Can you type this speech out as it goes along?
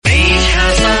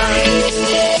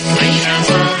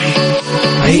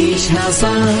صح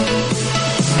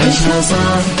عيشها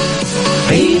صح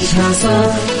عيشها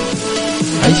صح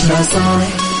عيشها صح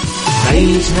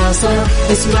عيشها صح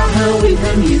اسمعها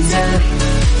والهم ينزاح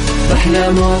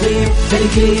أحلى مواضيع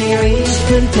خلي يعيش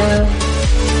ترتاح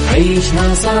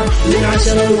عيشها صح من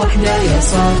 10 ل1 يا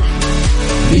صاح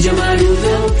بجمال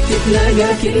وذوق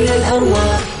تتلاقى كل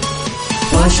الأرواح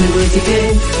فاشل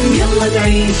واتيكيت يلا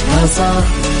نعيشها صح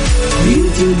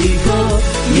بيوتي وديكور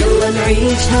يلا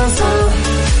نعيشها صح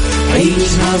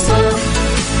عيشها صح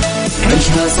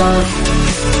عيشها صح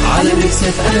على ميكس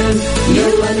اف ام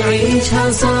يلا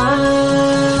نعيشها صح.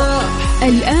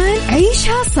 الآن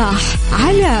عيشها صح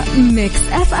على ميكس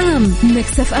اف ام.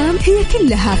 ميكس اف ام هي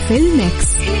كلها في الميكس.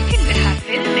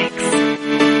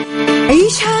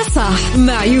 عيشها صح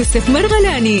مع يوسف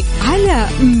مرغلاني على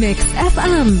ميكس اف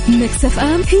ام. ميكس اف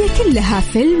ام هي كلها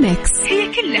في الميكس.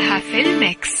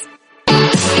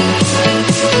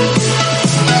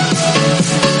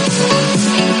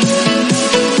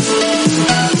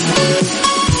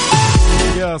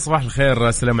 صباح الخير،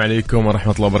 السلام عليكم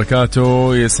ورحمة الله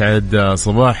وبركاته. يسعد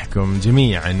صباحكم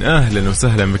جميعا، أهلا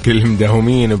وسهلا بكل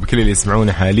المداومين وبكل اللي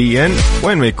يسمعونا حاليا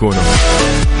وين ما يكونوا،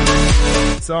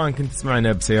 سواء كنت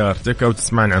تسمعنا بسيارتك أو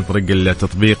تسمعنا عن طريق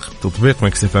التطبيق، تطبيق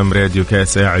ميكس اف ام راديو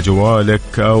كاسة على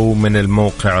جوالك، أو من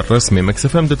الموقع الرسمي ميكس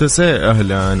اف ام دوت سي.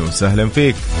 أهلا وسهلا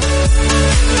فيك.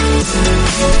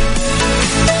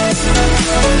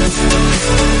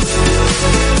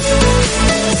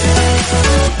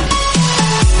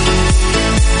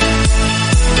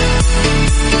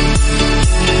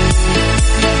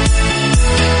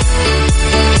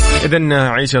 إذن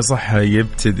عيشة صح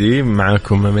يبتدي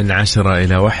معاكم من 10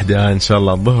 إلى 1 إن شاء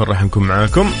الله الظهر. راح نكون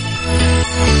معاكم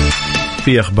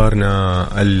في أخبارنا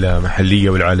المحلية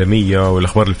والعالمية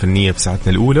والأخبار الفنية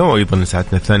بساعتنا الأولى، وأيضا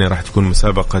ساعتنا الثانية راح تكون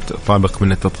مسابقة طابق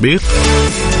من التطبيق،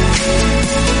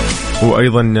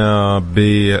 وأيضا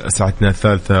بساعتنا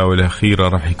الثالثة والأخيرة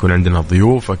راح يكون عندنا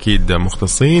ضيوف أكيد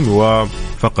مختصين،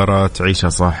 وفقرات عيشة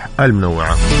صح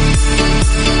المنوعة.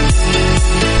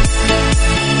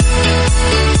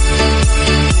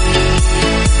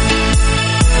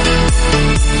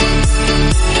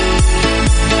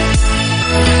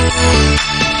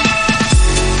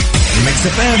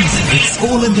 It's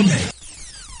all in the mix.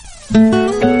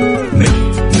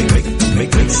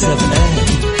 Mix FM.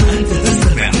 أنت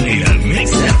تستمع إلى Mix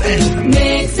FM.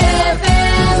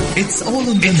 It's all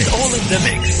in the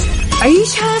mix.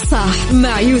 عيشها صح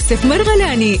مع يوسف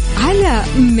مرغلاني على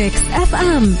ميكس اف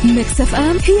ام. ميكس اف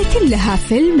ام هي كلها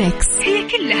في الميكس.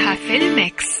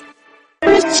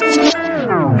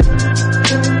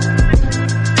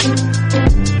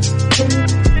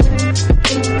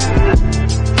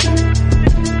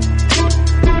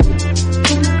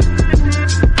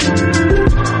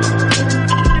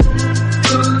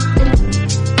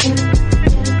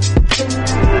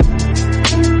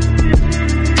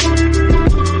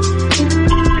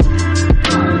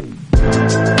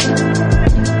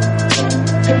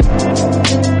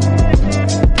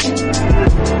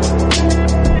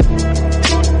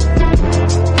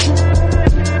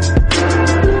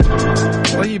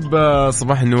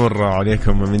 صباح النور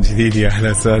عليكم من جديد، يا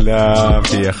أهلا وسهلا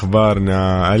في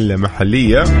أخبارنا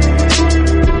المحلية.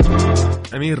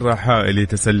 أمير حائلي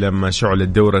تسلم شعلة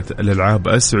دورة الألعاب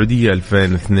السعودية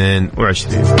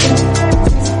 2022.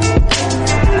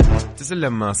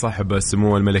 تسلم صاحب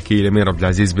السمو الملكي الأمير عبد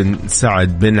العزيز بن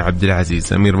سعد بن عبد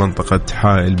العزيز أمير منطقة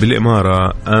حائل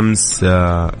بالإمارة أمس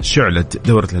شعلة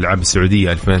دورة الألعاب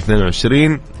السعودية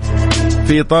 2022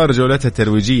 في إطار جولتها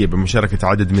الترويجية بمشاركة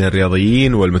عدد من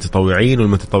الرياضيين والمتطوعين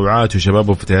والمتطوعات وشباب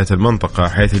وفتيات المنطقة،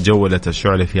 حيث تجولت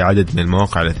الشعلة في عدد من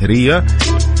المواقع الأثرية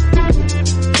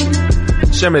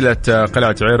شملت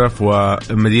قلعة عرف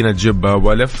ومدينة جبة،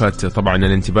 ولفت طبعا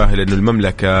الانتباه لأن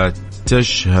المملكة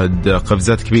تشهد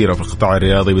قفزات كبيرة في القطاع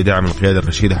الرياضي بدعم القيادة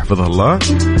الرشيدة حفظها الله،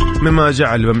 مما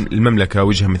جعل المملكة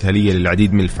وجهة مثالية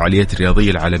للعديد من الفعاليات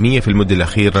الرياضية العالمية في المدة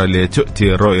الأخيرة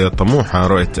لتؤتي الرؤية الطموحة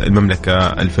رؤية المملكة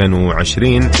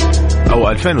 2020 أو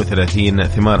 2030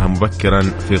 ثمارها مبكرا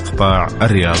في قطاع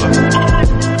الرياضة.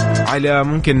 على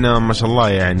ممكن ما شاء الله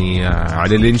يعني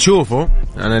على اللي نشوفه،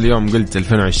 أنا اليوم قلت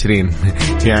 2020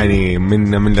 يعني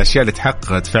من الأشياء اللي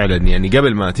تحققت فعلا، يعني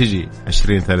قبل ما تجي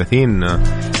 2030 نحن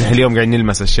اليوم قاعدين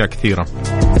نلمس أشياء كثيرة.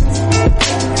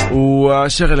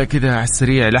 وشغلة كذا على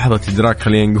السريع، لحظة إدراك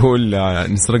خلينا نقول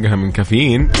نسرقها من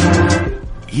كافيين.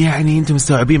 يعني أنتم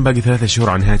مستوعبين باقي 3 شهور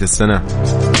عن نهاية السنة،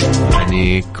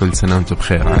 يعني كل سنة وأنتم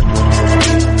بخير عاد.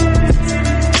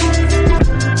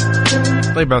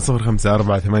 طيب على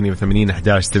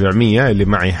 0548811700 اللي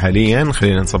معي حاليا،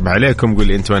 خلينا نصب عليكم. قول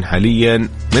لي أنتوا وين حاليا،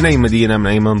 من أي مدينة، من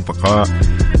أي منطقة،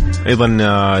 أيضا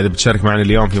إذا بتشارك معنا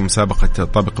اليوم في مسابقة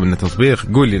طابق من التطبيق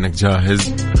قول لي إنك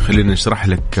جاهز، خلينا نشرح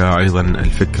لك أيضا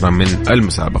الفكرة من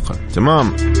المسابقة.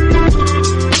 تمام.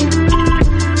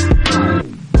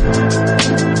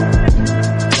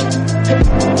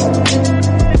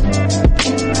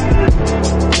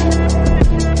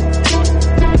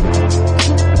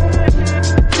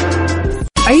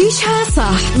 عيشها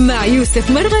صح مع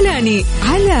يوسف مرغلاني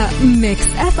على ميكس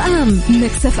اف ام.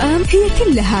 ميكس اف ام هي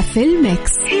كلها في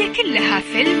الميكس، هي كلها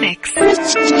في الميكس.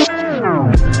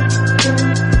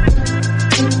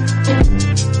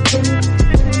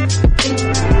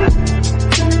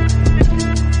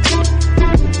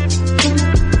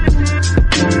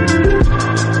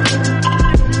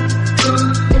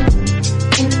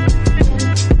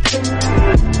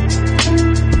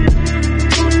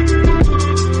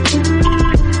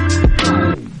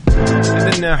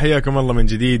 حياكم الله من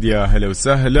جديد، يا هلا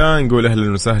وسهلا. نقول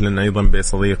أهلا وسهلا أيضا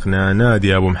بصديقنا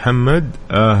نادي أبو محمد،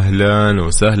 أهلا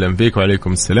وسهلا فيك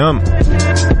وعليكم السلام.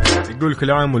 يقول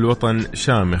كل عام والوطن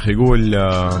شامخ، يقول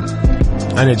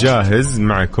أنا جاهز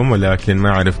معكم ولكن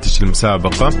ما عرفت إيش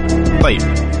المسابقة. طيب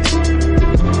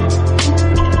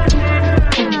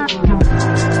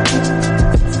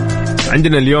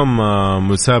عندنا اليوم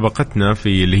مسابقتنا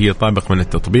في اللي هي طابق من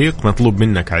التطبيق. مطلوب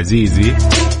منك عزيزي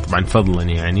طبعا فضلا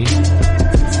يعني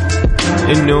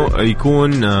انه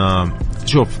يكون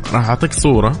شوف راح اعطيك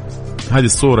صورة. هذه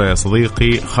الصورة يا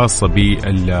صديقي خاصة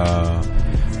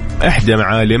احدى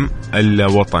معالم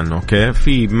الوطن. اوكي،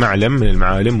 في معلم من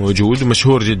المعالم موجود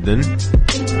ومشهور جدا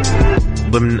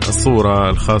ضمن الصورة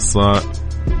الخاصة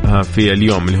في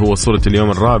اليوم اللي هو صورة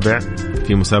اليوم الرابع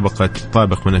في مسابقة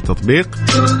طابق من التطبيق.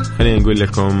 خلينا نقول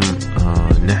لكم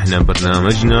نحن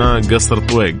برنامجنا قصر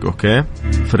طويق اوكي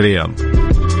في الرياض.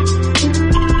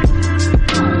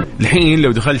 الحين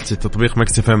لو دخلت تطبيق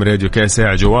ميكس اف ام راديو كاسة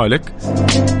على جوالك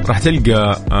راح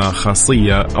تلقى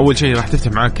خاصية. أول شيء راح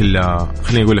تفتح معاك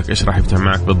خليني أقول لك إيش راح يفتح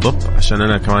معاك بالضبط عشان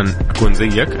أنا كمان أكون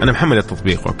زيك. أنا محمل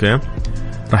التطبيق أوكي.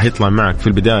 راح يطلع معك في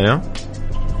البداية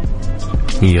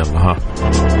يلا ها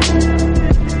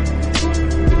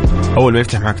أول ما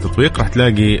يفتح معك تطبيق راح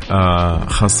تلاقي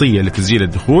خاصية لتسجيل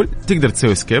الدخول. تقدر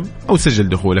تسوي سكيب أو تسجل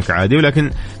دخولك عادي،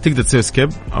 ولكن تقدر تسوي سكيب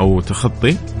أو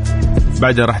تخطي.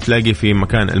 بعدها راح تلاقي في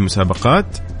مكان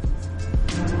المسابقات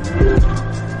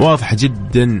واضحة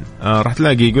جدا. راح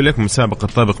تلاقي يقول لك مسابقة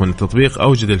طابق من التطبيق،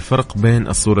 أوجد الفرق بين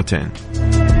الصورتين.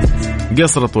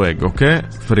 قصر طويق أوكي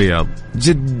في الرياض.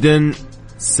 جدا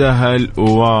سهل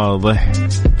وواضح،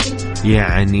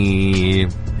 يعني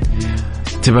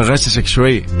تبغى غششك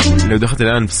شوي. لو دخلت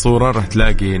الآن في الصورة راح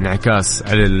تلاقي انعكاس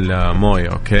على الموية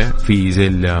أوكي، في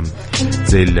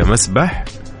زي المسبح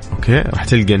اوكي. راح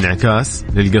تلقى انعكاس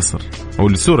للقصر او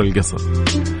لصورة القصر،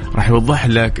 راح يوضح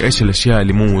لك ايش الاشياء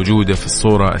اللي مو موجودة في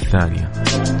الصورة الثانية.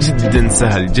 جدا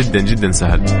سهل، جدا جدا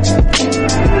سهل.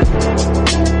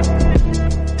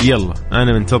 يلا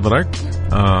انا منتظرك.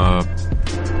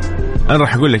 انا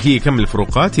راح اقول لك هي كم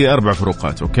الفروقات. هي 4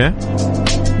 فروقات اوكي،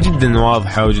 جدا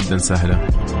واضحة وجدا سهلة.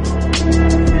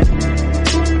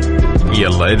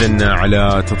 يلا إذن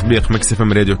على تطبيق ميكس اف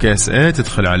ام راديو كاس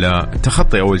تدخل على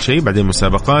تخطي أول شيء، بعدين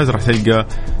مسابقات. راح تلقى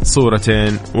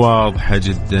صورتين واضحة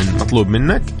جدا. مطلوب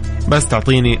منك بس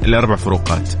تعطيني ال4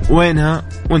 فروقات وينها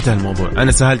وانتهى الموضوع.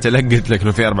 أنا سهلت لك، قلت لك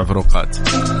إنه في 4 فروقات.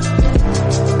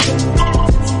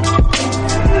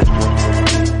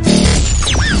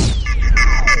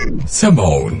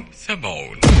 سمعون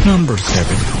نمبر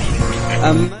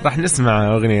 7. راح نسمع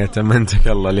أغنية أمنتك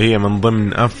الله اللي هي من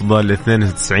ضمن أفضل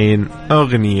 92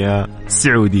 أغنية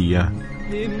سعودية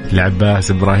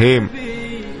لعباس إبراهيم.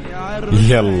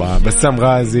 يلا بسام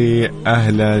غازي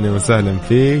أهلا وسهلا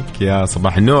فيك، يا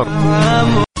صباح النور.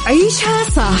 عيشها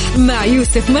صح مع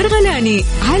يوسف مرغلاني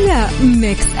على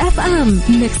ميكس اف ام.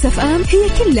 ميكس اف ام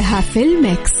هي كلها في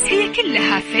الميكس، هي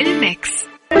كلها في الميكس.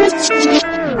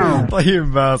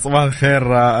 طيب صباح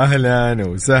الخير، أهلا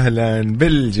وسهلا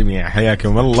بالجميع،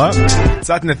 حياكم الله.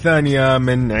 ساعتنا الثانية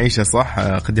من عيشة صح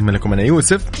أقدمها لكم أنا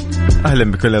يوسف.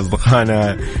 أهلا بكل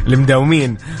أصدقائنا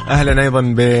المداومين، أهلا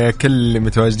أيضا بكل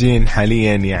المتواجدين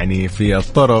حاليا يعني في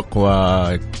الطرق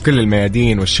وكل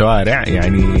الميادين والشوارع،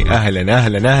 يعني أهلا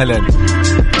أهلا أهلا.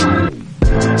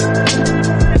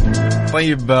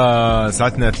 طيب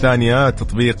ساعتنا الثانية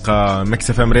تطبيق ميكس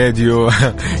اف ام راديو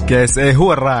كاس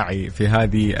هو الراعي في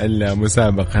هذه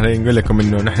المسابقة. خلينا نقول لكم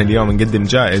انه نحن اليوم نقدم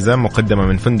جائزة مقدمة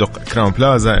من فندق كراون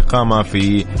بلازا، إقامة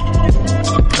في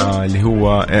اللي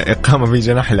هو إقامة في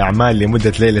جناح الأعمال لمدة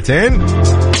 2 ليلة.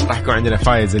 راح يكون عندنا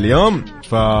فايز اليوم،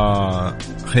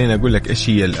 فخلينا أقول لك إيش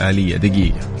هي الآلية.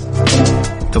 دقيقة،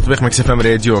 تطبيق ميكس اف ام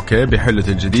راديو اوكي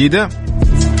بحلته الجديدة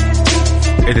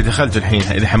إذا دخلت الحين،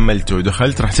 إذا حملته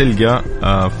ودخلت راح تلقى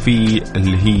في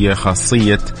اللي هي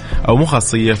خاصية أو مو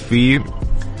خاصية، في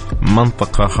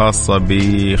منطقة خاصة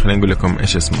خلينا نقول لكم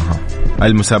إيش اسمها،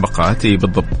 المسابقات.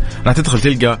 بالضبط، راح تدخل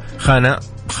تلقى خانة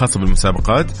خاصة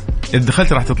بالمسابقات. إذا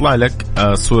دخلت راح تطلع لك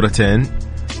صورتين،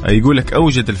 يقول لك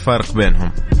أوجد الفارق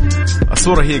بينهم.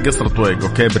 الصورة هي قصر طويق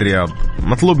أوكي بالرياض،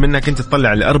 مطلوب منك أنت تطلع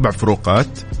على 4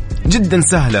 فروقات جدا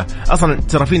سهلة. أصلا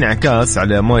ترى في انعكاس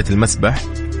على موية المسبح،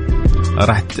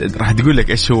 راح تقول لك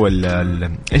إيش هو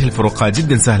إيش الفروقات.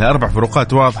 جدا سهلة، 4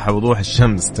 فروقات واضحة وضوح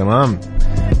الشمس. تمام،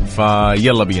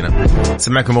 فيلا بينا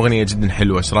سمعكم أغنية جدا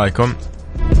حلوة، إيش رأيكم؟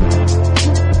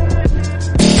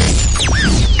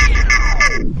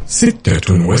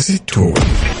 66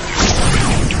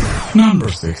 Number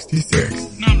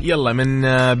 66. يلا من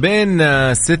بين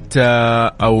 6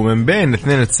 أو من بين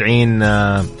 92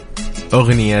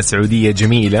 أغنية سعودية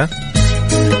جميلة،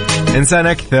 إنسان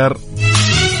أكثر.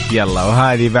 يلا،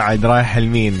 وهذه بعد رايح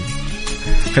لمين؟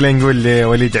 خلينا نقول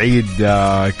لوليد عيد،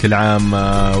 كل عام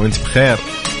وانت بخير.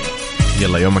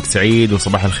 يلا يومك سعيد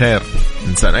وصباح الخير.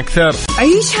 إنسان أكثر.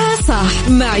 عيشها صح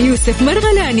مع يوسف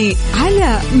مرغلاني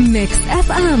على ميكس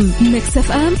اف ام. ميكس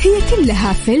اف ام هي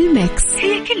كلها في الميكس،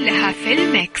 هي كلها في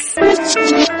الميكس.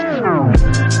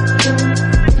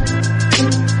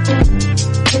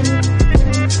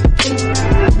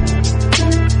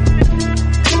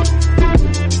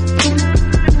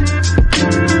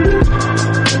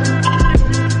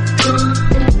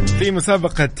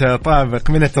 مسابقة طابق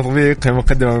من التطبيق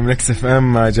مقدمة من ميكس اف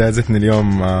ام، جائزتنا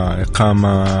اليوم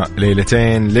إقامة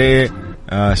ليلتين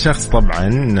لشخص. طبعا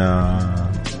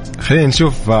خلينا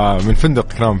نشوف من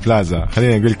فندق كرام بلازا.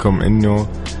 خلينا أقول لكم إنه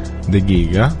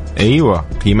دقيقة، أيوة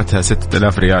قيمتها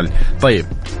 6000 ريال. طيب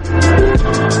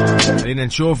خلينا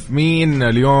نشوف مين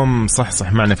اليوم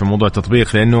صح معنا في موضوع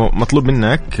التطبيق، لأنه مطلوب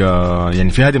منك يعني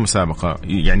في هذه المسابقة،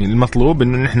 يعني المطلوب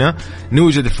إنه نحن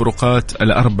نوجد الفروقات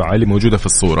ال4 اللي موجودة في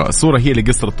الصورة. الصورة هي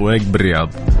لقصر الطويق بالرياض.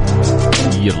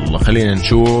 يلا خلينا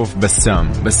نشوف. بسام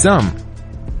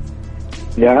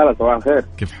يا هلا، صباح الخير.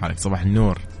 كيف حالك؟ صباح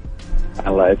النور.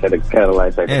 الله يسعدك. خير، الله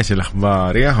يسعدك. ايش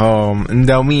الاخبار يا هم؟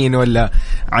 مداومين ولا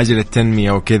عجلة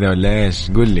تنمية وكذا ولا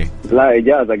ايش؟ قول لي. لا،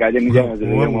 اجازة، قاعدين نجهز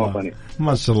اليوم الوطني.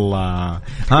 ما شاء الله.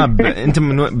 انت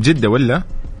من بجدة ولا؟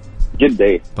 جدة.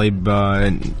 ايه. طيب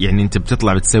يعني انت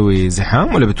بتطلع بتسوي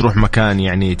زحام ولا بتروح مكان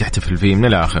يعني تحتفل فيه من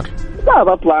الاخر؟ لا،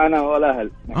 بطلع انا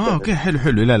والاهل. اوكي،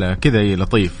 حلو. لا كذا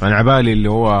لطيف. انا عبالي اللي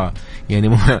هو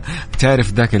يعني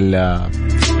بتعرف ذاك اللي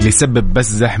يسبب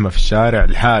بس زحمة في الشارع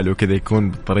لحاله كذا، يكون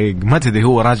بالطريق ما تدري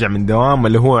هو راجع من دوام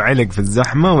ولا هو علق في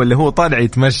الزحمة ولا هو طالع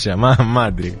يتمشى، ما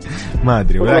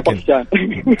ادري ولكن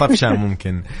طفشان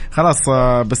ممكن. خلاص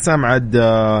بسام عاد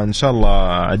ان شاء الله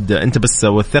عاد انت بس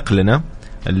وثق لنا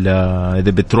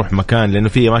إذا بتروح مكان، لأنه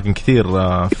في أماكن كثير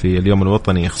في اليوم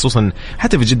الوطني، خصوصا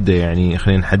حتى في جدة. يعني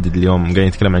خلينا نحدد اليوم، قاعدين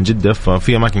نتكلم عن جدة،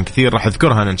 ففي أماكن كثير راح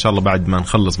أذكرها أنا إن شاء الله بعد ما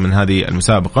نخلص من هذه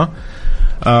المسابقة.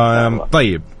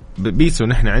 طيب بيسو،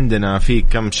 نحن عندنا في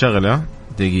كم شغلة.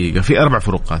 دقيقة، في 4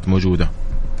 فروقات موجودة،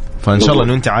 فإن شاء الله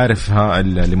أنه أنت عارفها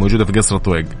اللي موجودة في قصر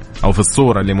الطويق أو في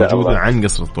الصورة اللي موجودة عن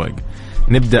قصر الطويق.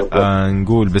 نبدأ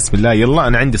نقول بسم الله. يلا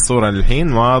أنا عندي الصورة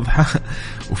الحين واضحة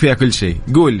وفيها كل شيء.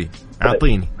 قول لي،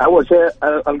 أعطيني. أول شيء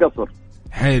القصر.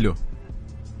 حلو.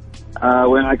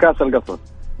 وانعكاس القصر.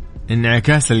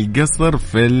 انعكاس القصر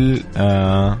في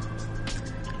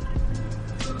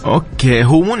أوكي،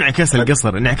 هو مو انعكاس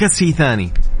القصر، انعكاس شيء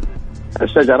ثاني.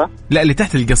 الشجرة. لا، اللي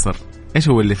تحت القصر. إيش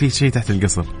هو اللي فيه شيء تحت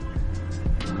القصر؟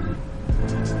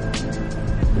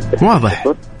 واضح.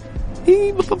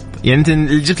 إيه بالضبط. يعني أنت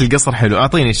جبت القصر. حلو،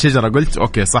 أعطيني الشجرة. قلت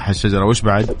أوكي صح الشجرة. وش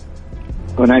بعد؟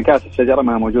 وانعكاس الشجرة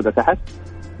ما موجودة تحت.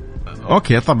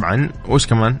 اوكي طبعا. وش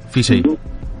كمان؟ في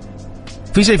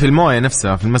شيء في المويه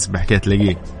نفسها في المسبح كده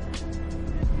تلاقيه،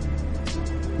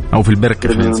 او في البركه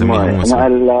خلينا نسميها مع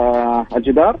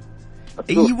الجدار.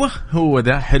 ايوه هو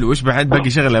ده. حلو. وش بعد؟ باقي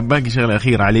شغله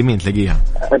اخيره على اليمين تلاقيها.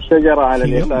 الشجره على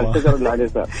اليسار. الشجره اللي على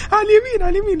اليسار. على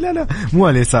اليمين. لا مو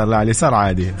على اليسار. لا على اليسار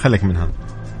عادي، خليك منها.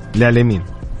 لا على اليمين.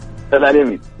 على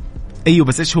اليمين. ايوه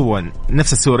بس ايش هو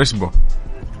نفس السور؟ ايش به؟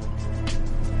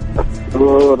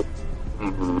 السور.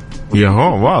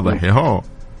 ياهو واضح. ياهو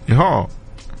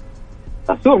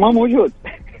السور ما موجود.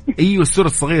 ايوه السور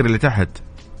الصغير اللي تحت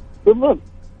بالضبط.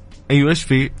 ايوه ايش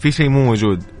في شيء مو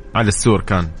موجود على السور.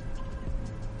 كان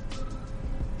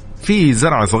في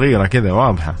زرعه صغيره كذا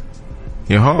واضحه.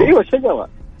 ياهو ايوه الشجره.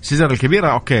 الشجرة الكبيرة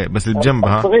أوكي، بس اللي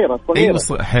بجنبها صغيرة.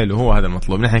 أيوة حلو، هو هذا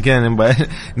المطلوب. نحن كده نبغى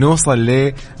نوصل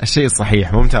للشيء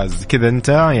الصحيح. ممتاز كذا، أنت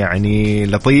يعني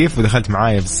لطيف ودخلت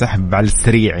معايا بالسحب على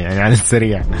السريع، يعني على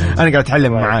السريع. أنا قاعد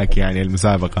أتعلم معاك يعني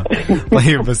المسابقة.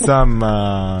 طيب بسام،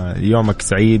 يومك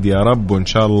سعيد يا رب، وإن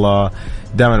شاء الله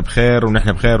دائما بخير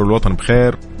ونحن بخير والوطن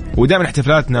بخير، ودائما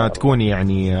احتفالاتنا تكون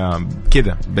يعني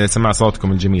كذا بسمع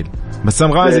صوتكم الجميل.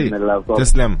 بسام غازي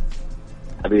تسلم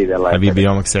حبيبي. الله حبيبي،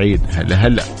 يومك سعيد.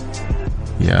 هلا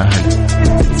يا هلا.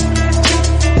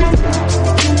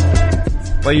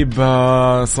 طيب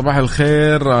صباح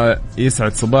الخير،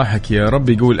 يسعد صباحك يا رب.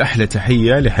 يقول أحلى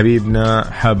تحية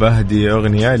لحبيبنا، حاب أهدي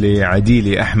أغنية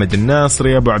لعديلي أحمد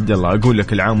الناصري أبو عبد الله. أقول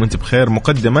لك العام وانت بخير.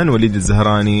 مقدما وليد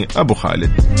الزهراني أبو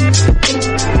خالد.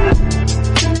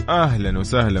 أهلا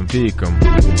وسهلا فيكم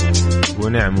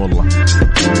ونعم والله.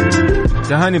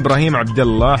 تهاني إبراهيم عبد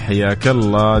الله حياك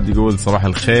الله، يقول صباح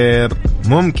الخير.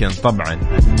 ممكن طبعا.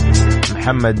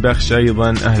 محمد بخش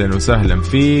أيضا أهلا وسهلا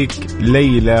فيك.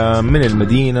 ليلى من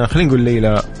المدينة، خلينا نقول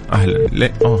ليلى أهلا.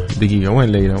 دقيقة، وين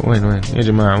ليلى؟ وين يا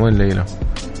جماعة؟ وين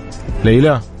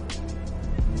ليلى؟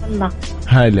 الله.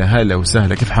 هلا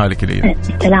وسهلا، كيف حالك ليلى؟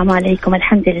 السلام عليكم.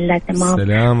 الحمد لله تمام.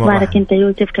 السلام بارك انت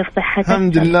يوسف، كيف صحتك؟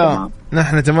 الحمد لله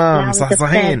نحن تمام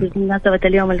صحصحين بمناسبة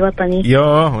اليوم الوطني.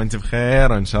 وانت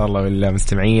بخير ان شاء الله،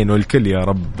 والمستمعين والكل يا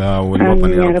رب،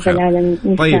 والوطن يا رب العالمين.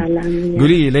 طيب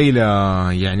قولي ليلى،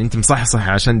 يعني انت مصحصح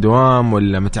عشان دوام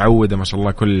ولا متعودة ما شاء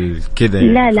الله كل كذا؟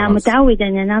 يعني لا متعودة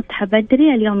ان انا اصحى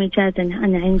بدري. اليوم اجازة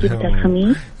انا عندي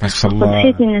الخميس ما شاء الله.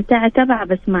 صحيت من الساعة 7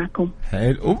 بسمعكم.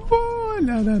 حلو.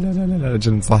 لا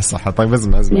جن صح. طيب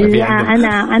اسمع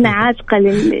لا انا عاشقة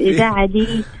للإذاعة دي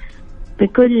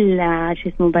بكل شو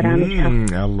اسمه برامجها.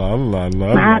 الله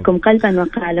معاكم قلبا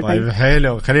وقالبا. طيب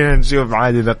حلو، خلينا نشوف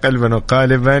عادي إذا قلبا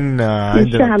وقالبا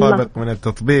عندنا طابق من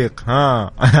التطبيق.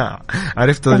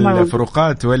 عرفت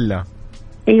الفروقات ولا؟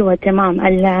 ايوه تمام.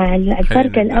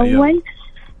 الفرق الاول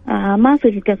ما في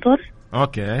القصر.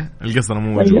 اوكي، القصر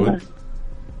مو موجود.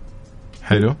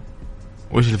 حلو.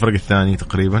 وش الفرق الثاني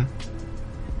تقريبا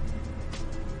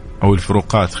او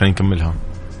الفروقات؟ خلينا نكملها.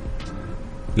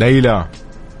 ليلى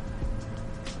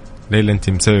انت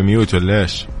مسوي ميوت ولا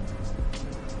ايش؟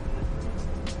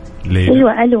 ليلى.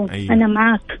 ايوه الو. انا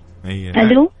معاك.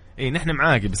 الو. نحن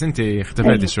معاك، بس انت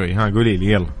اختفيتي شوي. قولي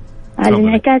لي يلا.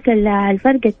 الانعكاس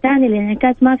الفرق الثاني،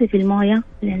 الانعكاس ما في المويه.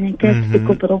 الانعكاس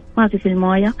بكبره ما في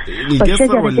المويه.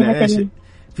 القصر ولا ايش؟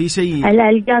 في شيء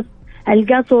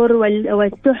القصر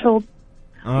والسحب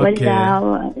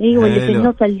ولا ايوه اللي في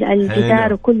النص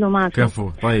الجدار وكله ما في. كفو.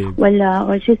 طيب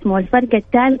ولا شو اسمه الفرق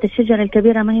الثالث، الشجره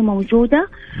الكبيره ما هي موجوده،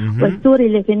 والسوري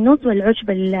اللي في النص والعشب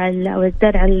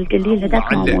والزرع القليل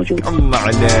هذاك ما موجود. الله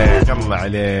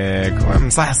عليك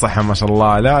مصحصح ما شاء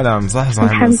الله. لا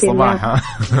مصحصح من الصباح.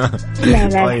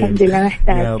 لا طيب. الحمد لله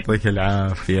محتاج. يعطيك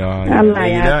العافيه.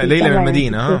 ليلى من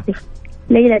المدينه.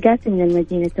 ليلى قاسم من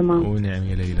المدينة. تمام ونعم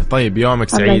يا ليلى. طيب يومك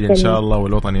سعيد إن شاء الله،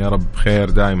 والوطن يا رب خير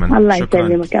دائما. الله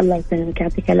يسلمك. الله يسلمك،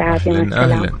 يعطيك العافية.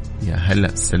 أهلا يا هلا.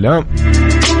 السلام.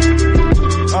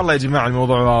 والله يا جماعة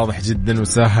الموضوع واضح جدا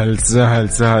وسهل.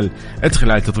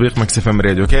 ادخل على تطبيق مكس اف ام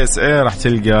راديو KSA، راح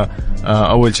تلقى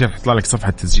أول شيء راح تطلع لك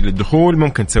صفحة تسجيل الدخول،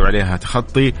 ممكن تسوي عليها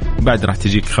تخطي. بعد راح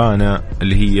تجيك خانة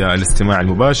اللي هي الاستماع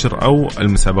المباشر أو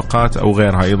المسابقات أو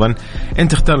غيرها. أيضا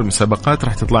أنت تختار المسابقات،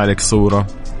 راح تطلع لك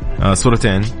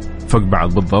صورتين فوق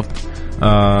بعض بالضبط.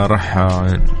 راح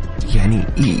يعني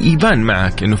يبان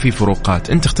معك انه في فروقات،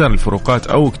 انت اختار الفروقات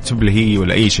او اكتب لي هي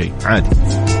ولا اي شيء عادي.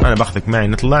 انا باخذك معي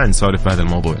نطلع نسولف في هذا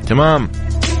الموضوع. تمام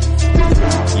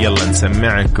يلا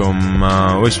نسمعكم.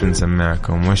 وش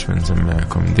بنسمعكم؟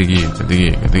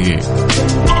 دقيقة.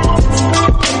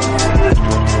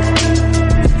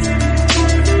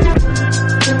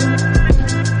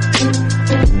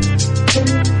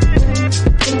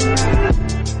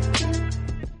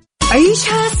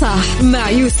 عيشها صح مع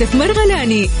يوسف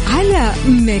مرغلاني على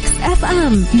ميكس اف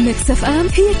ام. ميكس اف ام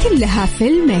هي كلها في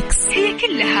الميكس.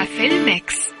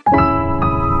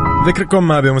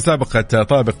 ذكركم بمسابقة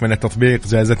طابق من التطبيق.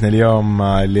 جائزتنا اليوم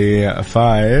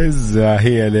لفائز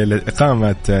هي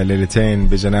إقامة ليلتين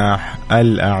بجناح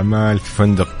الأعمال في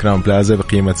فندق كراون بلازا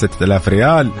بقيمة 6000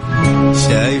 ريال.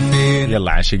 شايفين؟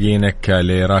 يلا عاشقينك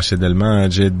لراشد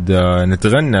الماجد.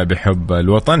 نتغنى بحب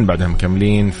الوطن، بعدها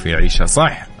مكملين في عيشها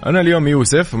صح. أنا اليوم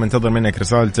يوسف ومنتظر منك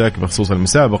رسالتك بخصوص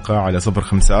المسابقة على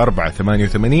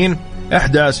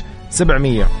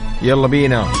 0548811700. يلا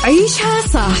بينا. عيشها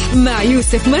صح مع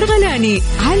يوسف مرغلاني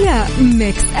على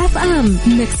ميكس اف ام.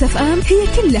 ميكس اف ام هي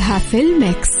كلها في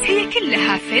الميكس.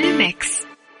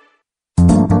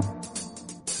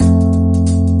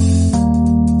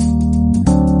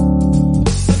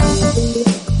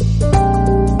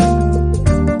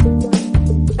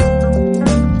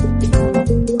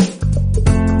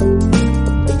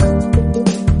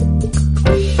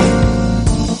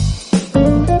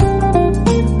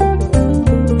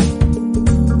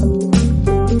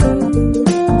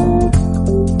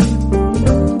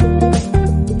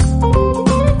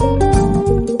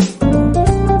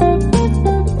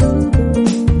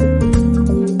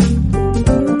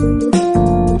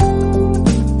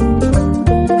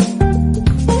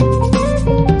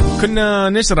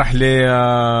 نشرح ل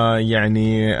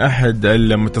يعني أحد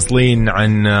المتصلين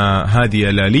عن هذه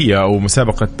الآلية أو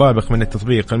مسابقة طابق من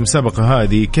التطبيق. المسابقة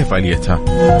هذه كيف آليتها؟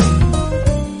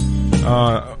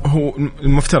 هو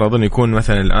المفترض أن يكون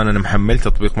مثلا الآن أنا محمل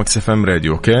تطبيق مكس اف ام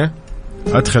راديو. أوكي،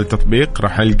 أدخل التطبيق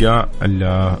راح ألقى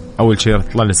أول شيء راح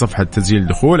تطلع لي صفحة تسجيل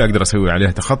دخول، أقدر أسوي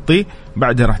عليها تخطي.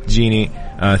 بعدها راح تجيني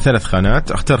 3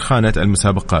 خانات، أختار خانة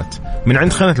المسابقات. من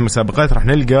عند خانة المسابقات راح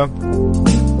نلقى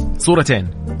صورتين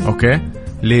أوكي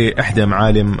لإحدى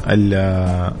معالم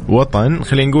الوطن.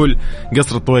 خلينا نقول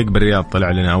قصر الطويق بالرياض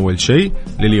طلع لنا أول شيء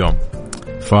لليوم.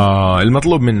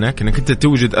 فالمطلوب منك أنك أنت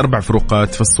توجد 4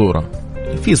 فروقات في الصورة.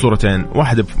 في صورتين،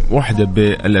 واحدة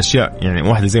بالأشياء يعني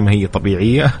واحدة زي ما هي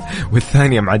طبيعية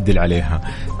والثانية معدل عليها.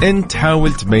 أنت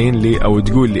حاول تبين لي أو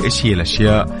تقول لي إيش هي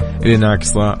الأشياء اللي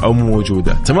ناقصة أو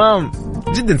موجودة. تمام،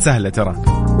 جدا سهلة ترى.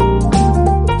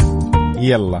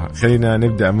 يلا خلينا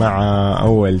نبدأ مع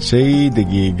أول شيء.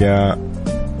 دقيقة،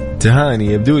 تهاني،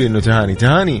 يبدو لي إنه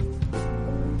تهاني.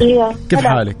 ايوه، كيف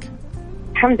حالك؟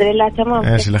 الحمد لله تمام.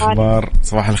 ايش الأخبار؟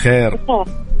 صباح الخير.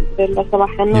 بالله صباح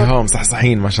النور. يا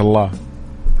مصحصحين ما شاء الله.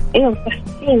 ايوه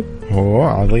مصحصحين. اوه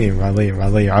عظيم.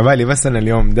 عبالي بس أنا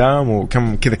اليوم دام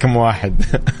وكم كذا كم واحد.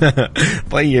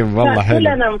 طيب والله حلو.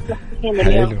 كلنا مصحصحين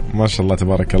اليوم. حلو ما شاء الله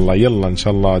تبارك الله. يلا إن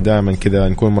شاء الله دائما كذا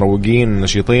نكون مروقين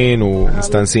نشيطين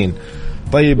ومستانسين.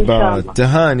 طيب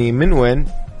تهاني من وين؟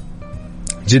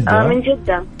 جدة؟ من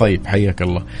جدة. طيب حياك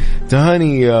الله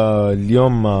تهاني.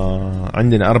 اليوم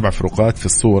عندنا 4 فروقات في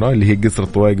الصورة اللي هي قصر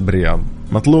الطويق بالرياض.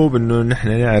 مطلوب انه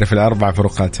نحن نعرف ال4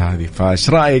 فروقات هذه، فايش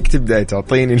رأيك تبدأ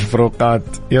تعطيني الفروقات؟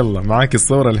 يلا معاك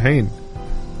الصورة الحين.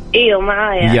 ايوه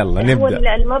معايا. يلا نبدأ. هو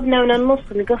المبنى من النص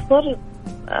القصر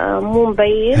مو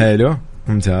مبين. حلو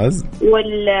ممتاز.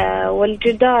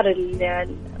 والجدار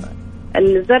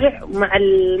الزرع مع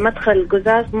المدخل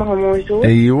القزاز ما هو موجود.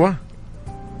 ايوه.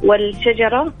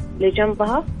 والشجرة اللي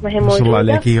جنبها ما هي موجودة. ما شاء الله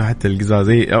عليك. ايوه حتى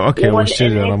القزازي. اوكي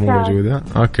والشجرة مو موجودة.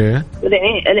 اوكي.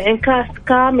 الانعكاس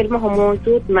كامل ما هو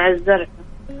موجود مع الزرع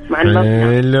مع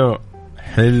المبنى.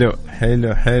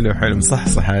 حلو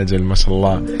مصحصح أجل ما شاء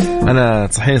الله. أنا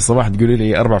تصحيني الصباح تقولي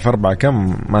لي 4 في 4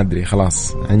 كم ما أدري،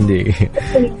 خلاص عندي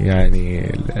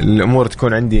يعني الأمور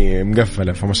تكون عندي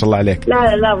مقفلة، فما شاء الله عليك.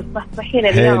 لا مصحصحين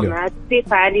اليوم عاد في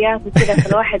فعاليات وكذا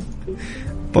فالواحد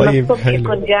طيب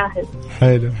يكون جاهز.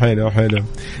 حلو.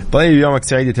 طيب يومك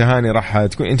سعيد تهاني. راح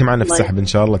تكون انت معنا في السحب ان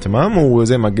شاء الله. تمام.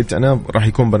 وزي ما قلت انا راح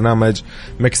يكون برنامج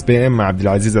مكس بي ام مع عبد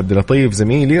العزيز عبد اللطيف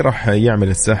زميلي، راح يعمل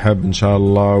السحب ان شاء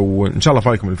الله، وان شاء الله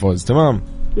فايكم الفوز. تمام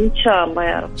ان شاء الله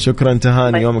يا رب. شكرا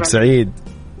تهاني، يومك سعيد.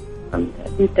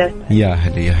 يا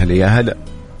هلا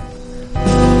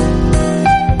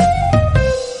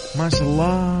ما شاء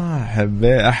الله.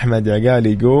 حبي احمد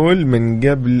عقالي يقول من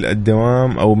قبل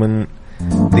الدوام او من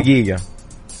دقيقة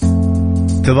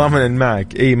تضامنا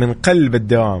معك. اي من قلب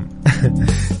الدوام.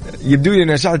 يبدو لي ان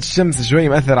اشعة الشمس شوي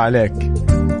مأثر عليك.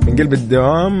 من قلب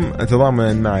الدوام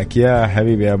تضامنا معك يا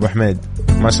حبيبي يا ابو حميد،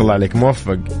 ما شاء الله عليك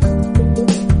موفق.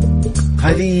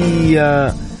 هذه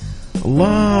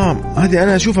الله، هذه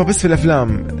انا اشوفها بس في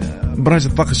الافلام، براج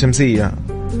الطاقة الشمسية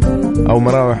او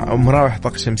مراوح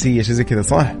طاقة شمسية شيء زي كذا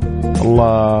صح؟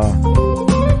 الله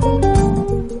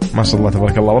ما شاء الله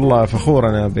تبارك الله. والله فخور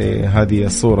أنا بهذه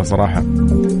الصورة صراحة.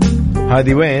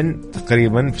 هذه وين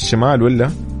تقريبا؟ في الشمال ولا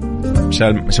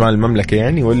شمال المملكة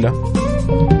يعني ولا؟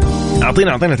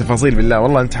 أعطينا تفاصيل بالله،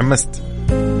 والله أنت حمست.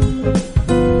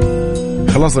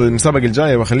 خلاص المسابقة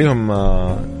الجاية وخليهم.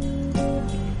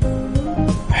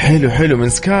 حلو من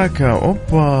سكاكا.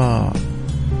 أوبا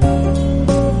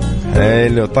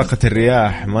حلو. طاقة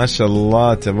الرياح ما شاء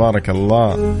الله تبارك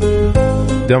الله.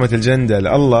 دومة الجندل.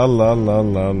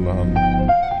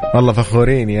 الله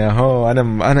فخورين يا هو.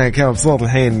 أنا كم مبسوط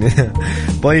الحين.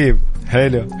 طيب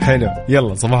حلو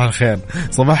يلا صباح الخير،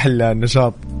 صباح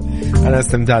النشاط. أنا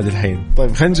استمتعت الحين.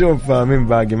 طيب خلينا نشوف مين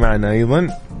باقي معنا أيضا.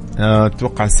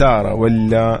 أتوقع سارة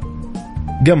ولا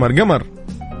قمر.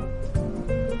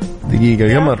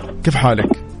 دقيقة قمر، كيف حالك؟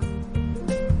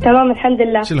 تمام الحمد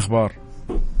لله. شو الأخبار؟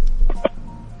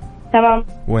 تمام.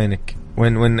 وينك؟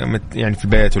 وين يعني في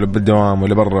البيت ولا بالدوام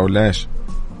ولا برا ولا ايش؟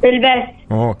 في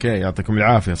البيت. اوكي يعطيكم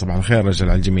العافيه. صباح الخير رجل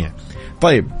على الجميع.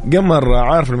 طيب قمر،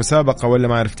 عارف المسابقه ولا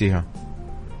ما عرفتيها؟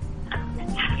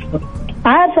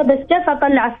 عارفه بس كيف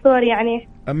اطلع الصور يعني؟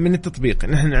 من التطبيق.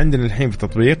 نحن عندنا الحين في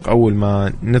التطبيق اول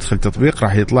ما ندخل التطبيق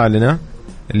راح يطلع لنا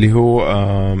اللي هو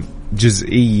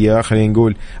جزئيه. خلينا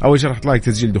نقول اول شيء راح يطلع لك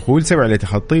تسجيل دخول، سوي عليه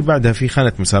تخطي، بعدها في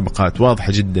خانه مسابقات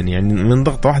واضحه جدا يعني من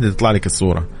ضغطه واحده تطلع لك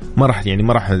الصوره. ما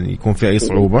راح يكون في اي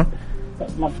صعوبه.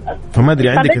 فما ادري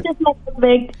عندك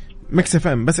مكس اف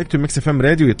ام، بس اكتب مكس اف ام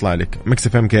راديو يطلع لك مكس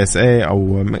اف ام كي اس اي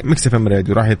او مكس اف ام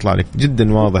راديو، راح يطلع لك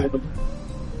جدا واضح.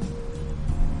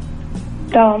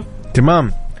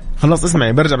 تمام. خلاص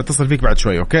اسمعي، برجع بتصل فيك بعد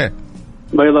شوي. أوكي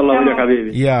بيض الله وجهك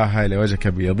حبيبي. يا هلا، وجهك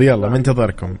أبيض. يلا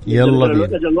منتظركم. يلا بينا.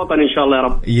 الوطن إن شاء الله يا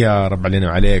رب. يا رب علينا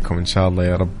وعليكم إن شاء الله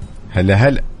يا رب.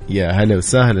 هلا يا هلا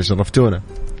وسهلا، شرفتونا.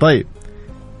 طيب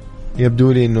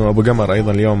يبدو لي إنه أبو قمر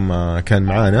أيضا اليوم كان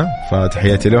معانا،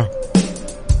 فتحياتي له.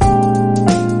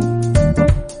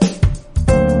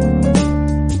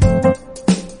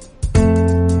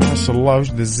 ما شاء الله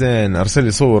وش ذا الزين. أرسل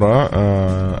لي صورة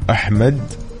أحمد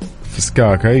في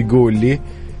سكاكا، يقول لي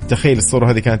تخيل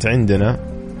الصورة هذه كانت عندنا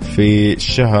في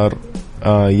شهر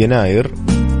يناير،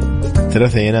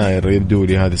 3 يناير يبدو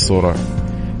لي هذه الصورة.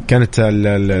 كانت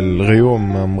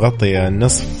الغيوم مغطية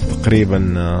النصف تقريبا،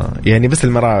 يعني بس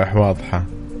المراوح واضحة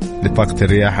لطاقة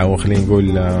الرياح، أو خلينا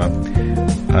نقول يا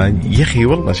أخي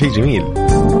والله شيء جميل.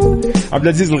 عبد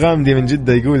العزيز الغامدي من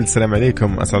جدة يقول السلام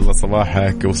عليكم، أسعد الله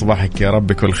صباحك وصباحك يا رب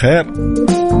بكل خير،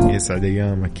 يسعد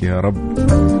أيامك يا رب.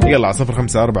 يلا على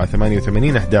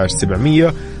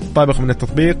 0548811700 طابق من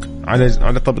التطبيق على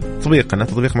تطبيقنا،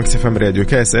 تطبيق مكس اف ام راديو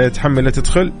كاس. تحمل لا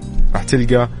تدخل راح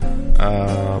تلقى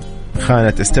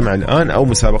خانة استمع الآن أو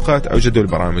مسابقات أو جدول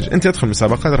برامج. أنت ادخل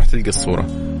مسابقات راح تلقى الصورة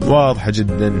واضحة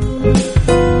جدا.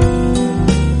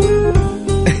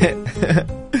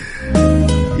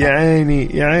 يا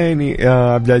عيني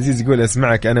يا عبد العزيز يقول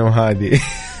أسمعك أنا وهذه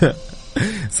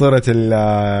صورة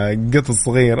القط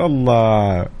الصغير.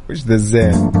 الله وش ذا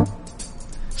الزين،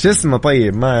 شو اسمه؟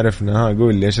 طيب ما عرفنا،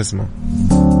 قول لي ايش اسمه.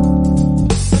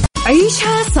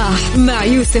 عيشها صح مع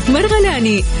يوسف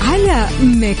مرغلاني على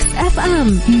ميكس اف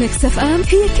ام. ميكس اف ام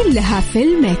هي كلها في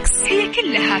الميكس.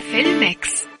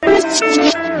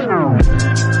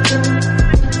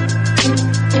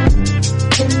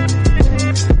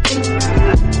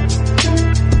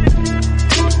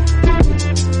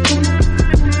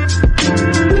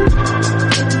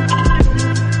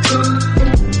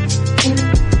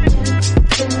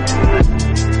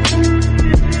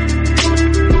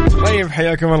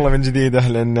 حياكم الله من جديد،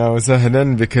 أهلا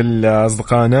وسهلا بكل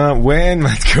أصدقائنا وين ما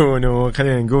تكونوا.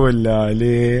 خلينا نقول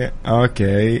لي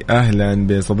أوكي أهلا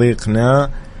بصديقنا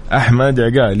أحمد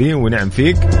عقالي، ونعم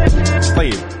فيك.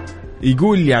 طيب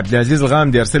يقول لي عبد العزيز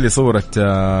الغامدي أرسل لي صورة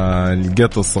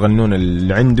القط الصغنون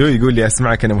اللي عنده، يقول لي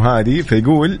أسمعك أنا وهذه،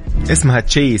 فيقول اسمها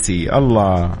تشيسي.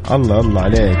 الله الله الله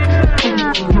عليك.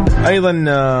 أيضا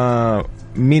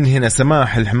مين هنا؟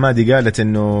 سماح الحمادي قالت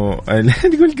انه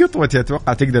تقول قطوتي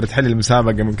اتوقع تقدر تحل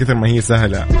المسابقه من كثر ما هي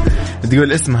سهله.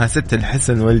 تقول اسمها ست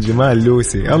الحسن والجمال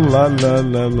لوسي. الله الله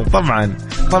الله, الله.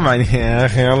 طبعا يا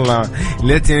اخي والله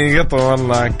ليتني قطوه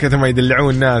والله، كثر ما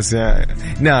يدلعون الناس،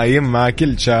 نايم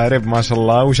ماكل شارب ما شاء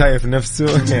الله وشايف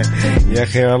نفسه يا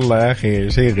اخي والله يا اخي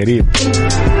شيء غريب.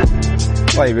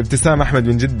 طيب ابتسام أحمد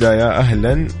من جدة يا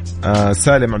أهلا.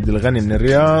 سالم عبد الغني من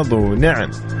الرياض، ونعم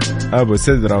أبو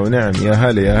سدرة، ونعم يا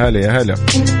هلا يا هلا يا هلا.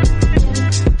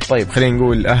 طيب خلينا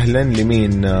نقول أهلا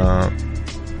لمين.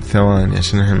 ثواني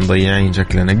عشان احنا مضيعين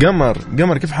شكلنا.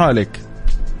 قمر كيف حالك؟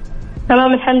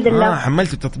 تمام الحمد لله.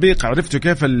 حملتوا التطبيق، عرفتوا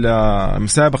كيف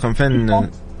المسابقة من فين؟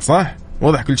 صح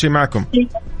واضح كل شيء معكم.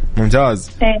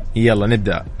 ممتاز. يلا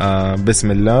نبدأ.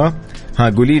 بسم الله.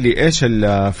 قولي لي إيش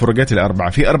الفروقات الأربعة؟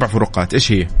 في 4 فروقات،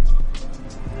 إيش هي؟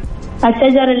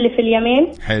 الشجر اللي في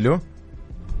اليمين. حلو.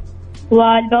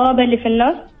 والبوابة اللي في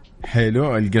النص.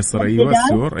 حلو. القصر. أيوة.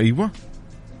 السور. أيوة.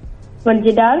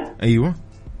 والجدار. أيوة.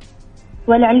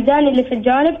 والعمدان اللي في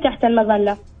الجانب تحت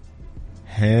المظلة.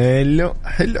 حلو.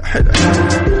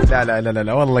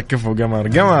 لا والله كفو. قمر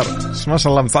ما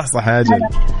شاء الله مصحصح يا أجل.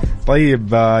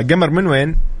 طيب قمر من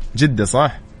وين؟ جدة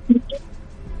صح؟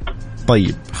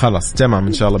 طيب خلاص تمام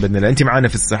إن شاء الله بإذن الله. أنت معانا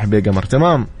في السحب يا قمر.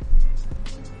 تمام.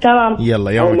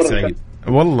 يلا يومك سعيد.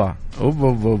 والله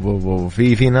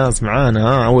في ناس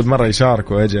معانا أول مرة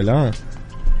يشاركوا أجل.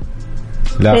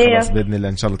 لا خلاص بإذن الله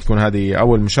إن شاء الله تكون هذه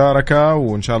أول مشاركة،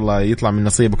 وإن شاء الله يطلع من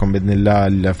نصيبكم بإذن الله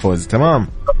الفوز. تمام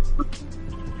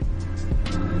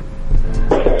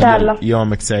إن شاء الله.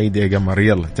 يومك سعيد يا قمر.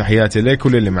 يلا تحياتي لك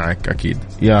كل اللي معك أكيد.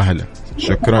 يا هلا.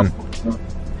 شكرا.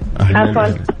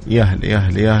 أهلا.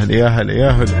 يا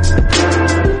هلا.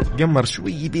 قمر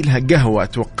شوي يبي لها قهوة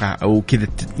أتوقع أو كذا،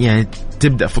 يعني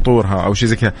تبدأ فطورها أو شيء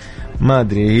زي كذا، ما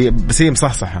أدري هي، بس هي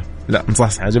مصحصحة. لا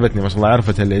مصحصحة، عجبتني ما شاء الله،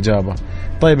 عرفت الإجابة.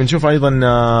 طيب نشوف أيضا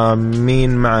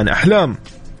مين معنا. أحلام.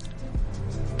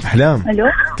 ألو.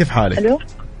 كيف حالك؟ ألو.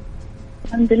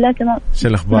 الحمد لله تمام. شو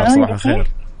الأخبار؟ صباح الخير.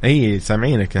 اي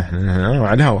سامعينك احنا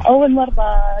على الهوا. اول مره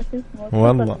شو اسمه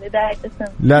والله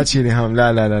اسم. لا تشيلي هم.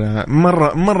 لا لا لا لا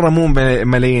مره مو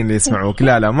ملايين اللي يسمعوك.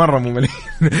 لا لا مره مو ملايين.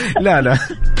 لا لا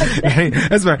الحين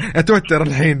اسمع اتوتر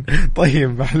الحين.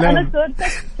 طيب احلام انا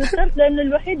توترت لانه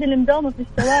الوحيد اللي مداومه في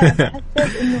الشوارع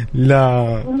حسيت انه لا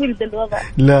ويرد الوضع.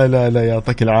 لا لا لا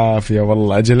يعطيك العافيه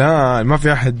والله. اجل ما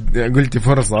في احد قلتي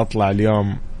فرصه اطلع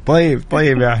اليوم. طيب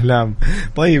يا أحلام.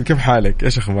 طيب كيف حالك؟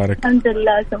 إيش أخبارك؟ الحمد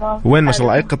لله تمام. وين ما شاء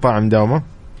الله أي قطاع مداومة؟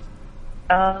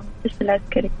 في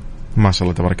العسكري. ما شاء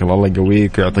الله تبارك الله. الله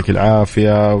يقويك ويعطيك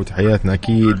العافية وتحياتنا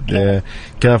أكيد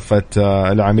كافة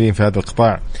العاملين في هذا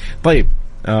القطاع. طيب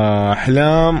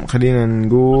أحلام خلينا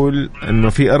نقول إنه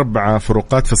في 4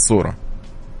 فروقات في الصورة.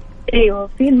 أيوة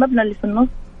في المبنى اللي في النص.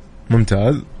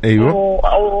 ممتاز.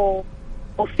 أيوة.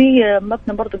 وفي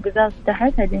مبنى برضو قزاز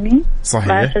تحت اليمين. صحيح.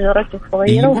 مع شجرة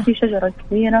صغيرة. أيوة. وفي شجرة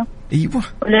كبيرة. أيوة.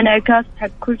 والانعكاس حق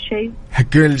كل شيء. حق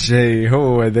كل شيء.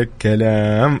 هو ذا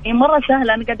الكلام. مرة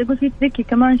سهلة. أنا قاعد أقول في تذكي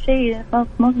كمان شيء خاص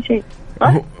ما في شيء.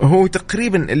 هو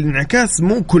تقريبا الانعكاس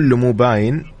مو كله مو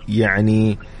باين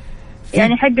يعني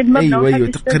حق المبنى. أيوة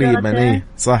تقريبا. أي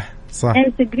صح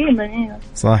ايه تقريبا. ايوه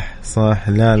صح.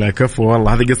 لا كفو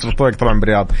والله. هذه قصر الطريق طبعا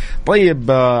بالرياض.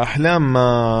 طيب أحلام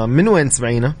من وين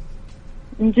تسمعينا؟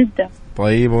 من جدة.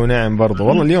 طيب ونعم برضو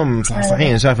والله اليوم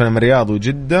صحيح شايف أنا من الرياض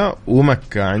وجدة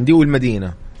ومكة عندي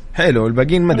والمدينة. حلو.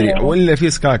 الباقيين ما أدري ولا في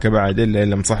سكاكة بعد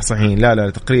إلا مصحصحين. لا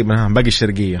تقريبا باقي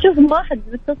الشرقية. شوف ما حد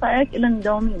بيتصل عليك إلا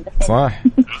مداومين صح.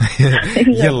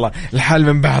 يلا الحال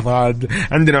من بعض عاد.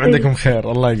 عندنا وعندكم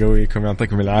خير. الله يقويكم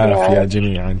يعطيكم العافية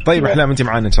جميعا. طيب أحلام أنت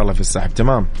معانا إن شاء الله في السحب.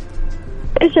 تمام.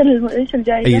 ايش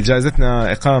الجائزة؟ اي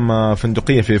جائزتنا إقامة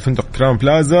فندقية في فندق كراون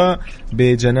بلازا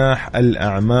بجناح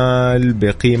الأعمال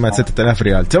بقيمة 6000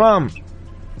 ريال. تمام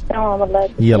والله.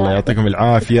 يلا يعطيكم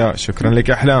العافية. شكرا لك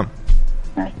أحلام.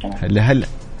 هلا.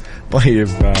 طيب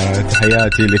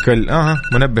تحياتي لكل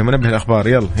منبه الأخبار.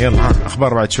 يلا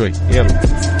أخبار بعد شوي. يلا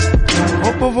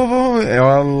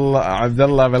والله عبد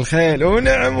الله بالخيل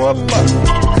ونعم والله.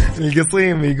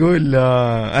 القصيم يقول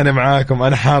أنا معاكم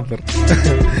أنا حاضر.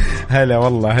 هلا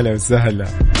والله هلا وسهلا.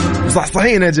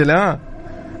 صحيح أجل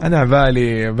أنا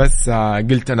عبالي بس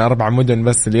قلت أنا 4 مدن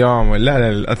بس اليوم. لا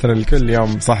الأثر الكل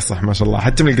يوم صح ما شاء الله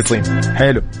حتى من القصيم.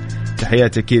 حلو.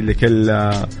 تحياتي أكيد لكل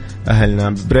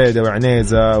أهلنا بريدة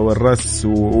وعنيزة والرس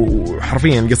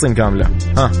وحرفيا القصيم كاملة.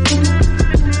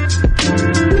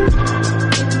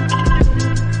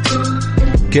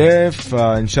 كيف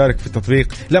نشارك في التطبيق؟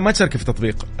 لا ما تشارك في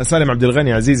التطبيق. سالم عبد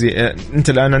الغني عزيزي أنت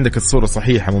الآن عندك الصورة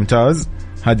صحيحة ممتاز.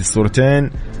 هذه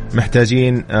الصورتين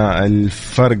محتاجين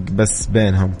الفرق بس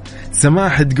بينهم.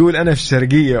 سماح تقول أنا في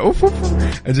الشرقية. أوف.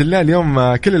 أجل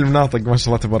اليوم كل المناطق ما شاء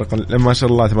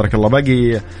الله تبارك الله.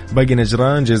 باقي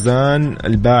نجران جيزان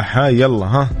الباحة.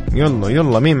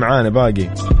 يلا مين معانا باقي؟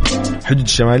 حدود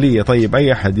الشمالية. طيب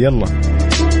أي أحد يلا.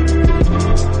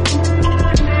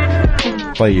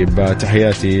 طيب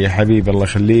تحياتي حبيبي الله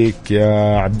يخليك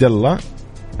يا عبد الله.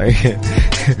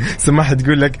 سماح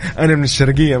تقول لك أنا من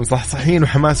الشرقية مصحصحين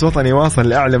وحماس وطني واصل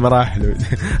لأعلى مراحله.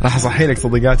 راح أصحي لك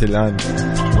صديقاتي الآن.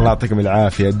 الله يعطيكم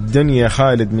العافية. الدنيا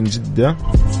خالد من جدة.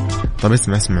 طب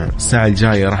اسمع الساعة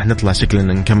الجاية راح نطلع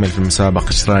شكلنا نكمل في المسابقة.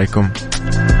 إيش رأيكم؟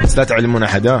 بس لا تعلمون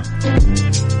أحد.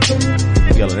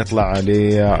 يلا نطلع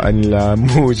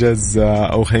للموجز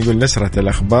أو خلينا نقول نشرة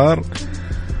الأخبار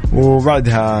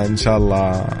وبعدها إن شاء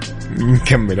الله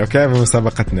نكمل أوكي في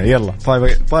مسابقتنا. يلا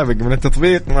طيب من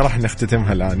التطبيق ما راح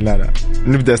نختتمها الآن. لا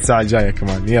نبدأ الساعة الجاية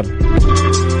كمان. يلا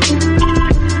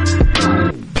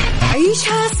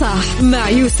عيشها صح مع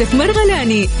يوسف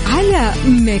مرغلاني على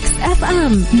ميكس اف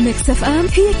ام. ميكس اف ام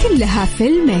هي كلها في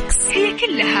الميكس.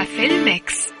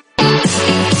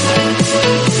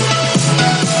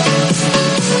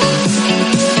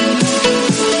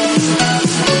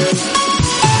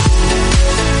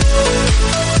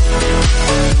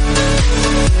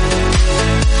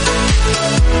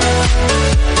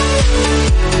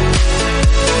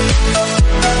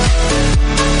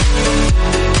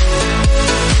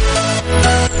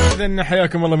 إذن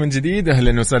حياكم الله من جديد.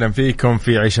 أهلا وسهلا فيكم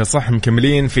في عيشة صح.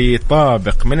 مكملين في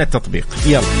طابق من التطبيق.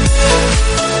 يلا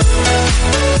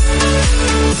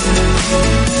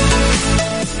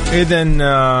إذن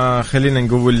خلينا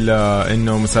نقول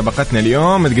إنه مسابقتنا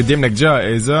اليوم تقدم لك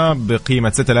جائزة بقيمة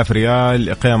 6000 ريال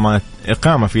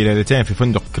إقامة في ليلتين في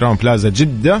فندق كراون بلازا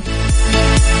جدة.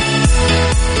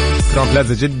 كراون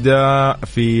بلازا جدة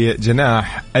في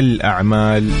جناح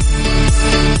الأعمال.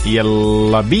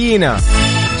 يلا بينا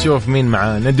شوف مين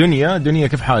معانا. دنيا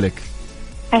كيف حالك؟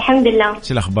 الحمد لله.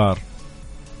 شو الأخبار؟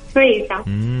 كويسة.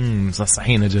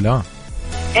 مصحصحين أجل.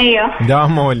 أيوه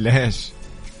دامة ولا إيش؟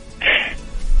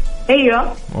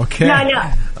 ايوه. اوكي. لا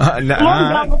لا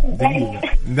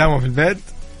داموا في البيت.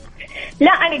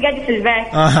 لا انا قاعده في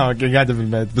البيت. اوكي قاعده في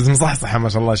البيت بس مصحصحه ما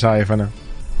شاء الله. شايف انا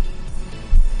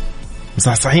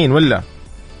مصحصحين ولا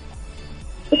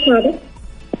ايش هذا؟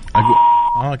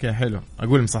 اوكي حلو.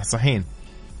 اقول مصحصحين.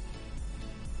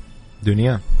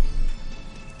 دنيا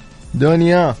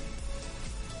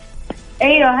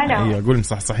ايوه هلا. ايوه اقول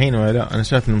مصحصحين ولا لا؟ انا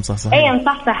شايف انه مصحصحين. ايوه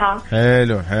مصحصحه.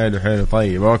 حلو.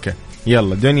 طيب اوكي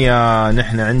يلا دنيا،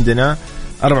 نحن عندنا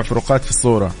 4 فروقات في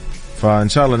الصورة، فان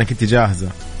شاء الله انك انت جاهزة.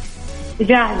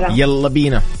 يلا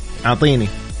بينا. اعطيني.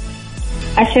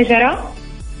 الشجرة.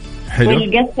 حلو.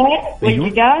 والقصر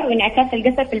والجدار وانعكاس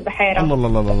القصر في البحيرة.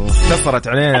 الله اختصرت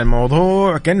علينا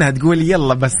الموضوع كأنها تقول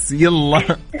يلا بس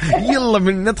يلا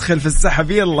بندخل في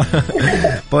السحب يلا.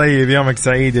 طيب يومك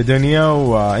سعيد يا دنيا،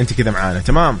 وانت كذا معانا.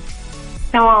 تمام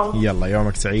يلا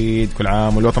يومك سعيد، كل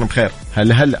عام والوطن بخير.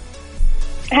 هلا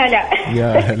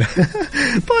يا هلا.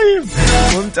 طيب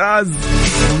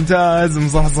ممتاز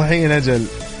مصحصحين أجل.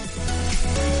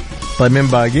 طيب مين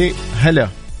باقي؟ هلا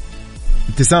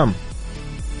ابتسام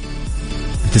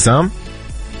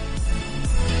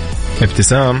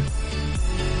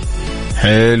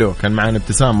حلو، كان معنا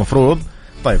ابتسام مفروض.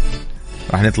 طيب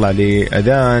راح نطلع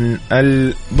لأذان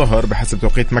الظهر بحسب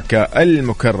توقيت مكة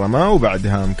المكرمة،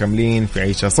 وبعدها مكملين في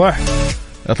عيشة صح.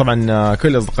 طبعا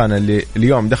كل أصدقائنا اللي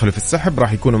اليوم دخلوا في السحب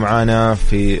راح يكونوا معانا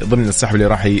في ضمن السحب اللي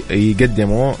راح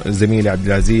يقدمه زميلي عبد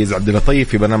العزيز عبد اللطيف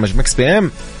في برنامج مكس بي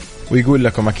ام، ويقول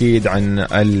لكم أكيد عن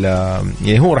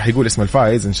يعني هو راح يقول اسم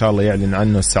الفائز إن شاء الله، يعلن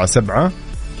عنه الساعة 7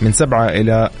 من 7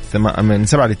 إلى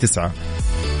 9،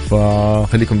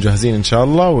 فخليكم جاهزين إن شاء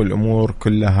الله والأمور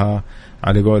كلها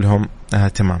على قولهم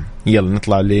تمام. يلا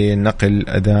نطلع لنقل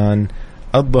أذان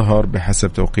الظهر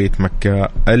بحسب توقيت مكة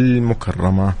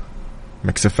المكرمة.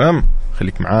 مكس اف ام،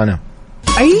 خليك معانا.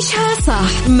 عيشها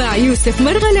صح مع يوسف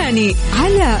مرغلاني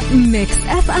على ميكس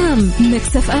اف ام.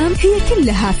 ميكس اف ام هي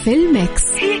كلها في الميكس.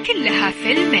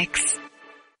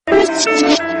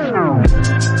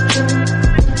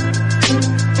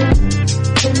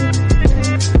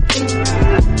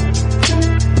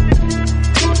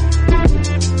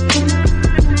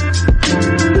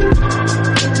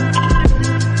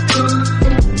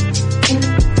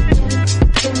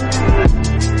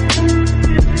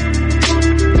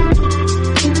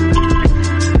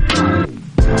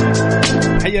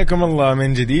 حياكم الله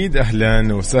من جديد،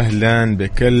 أهلا وسهلا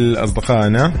بكل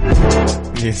أصدقائنا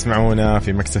اللي يسمعونا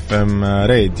في مكس اف ام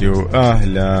راديو.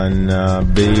 أهلا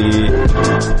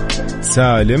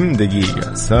بسالم.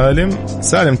 دقيقة سالم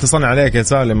اتصلنا عليك يا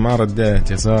سالم ما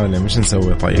رديت يا سالم، إيش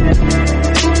نسوي طيب؟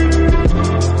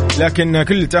 لكن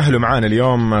كل تأهلوا معانا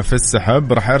اليوم في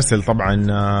السحب. راح أرسل طبعا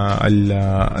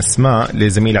الأسماء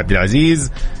لزميل عبد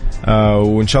العزيز،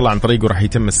 وإن شاء الله عن طريقه راح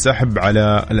يتم السحب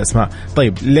على الأسماء.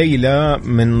 طيب ليلى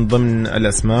من ضمن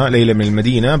الأسماء، ليلى من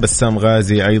المدينة، بسام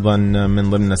غازي أيضا من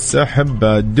ضمن السحب،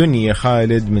 دنيا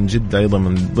خالد من جدة أيضا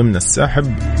من ضمن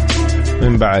السحب.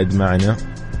 من بعد معنا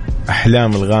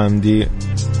أحلام الغامدي،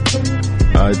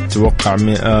 أتوقع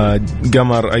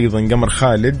قمر أيضا، قمر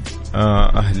خالد،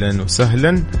 أهلا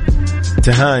وسهلا.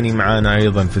 تهاني معانا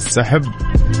أيضا في السحب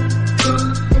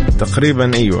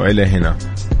تقريبا. أيوة إلى هنا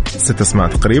 6 أسماء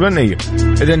تقريبا. أيوة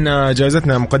إذن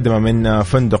جائزتنا مقدمة من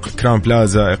فندق كراون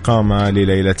بلازا، إقامة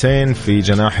لليلتين في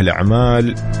جناح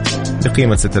الأعمال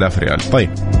بقيمة 6000 ريال. طيب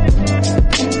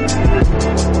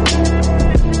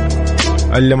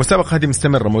المسابقة هذه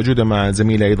مستمرة، موجودة مع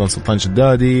زميلي أيضا سلطان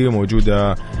شدادي،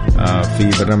 موجودة في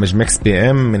برنامج مكس بي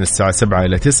ام من الساعة 7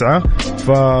 إلى 9.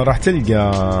 فراح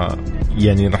تلقى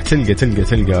يعني راح تلقى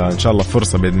إن شاء الله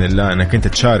فرصة بإذن الله أنك أنت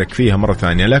تشارك فيها مرة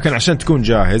ثانية. لكن عشان تكون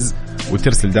جاهز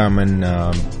وترسل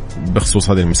دائما بخصوص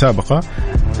هذه المسابقة،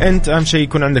 أنت أهم شيء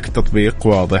يكون عندك التطبيق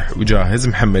واضح وجاهز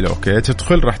محمل. أوكي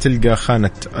تدخل راح تلقى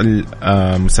خانة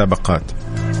المسابقات.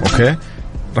 أوكي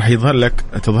راح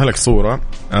تظهر لك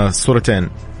صورتين،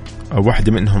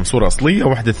 واحدة منهم صورة أصلية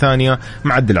وواحدة ثانية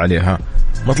معدل عليها.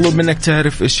 مطلوب منك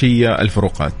تعرف إيش هي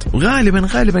الفروقات.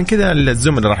 غالبا كذا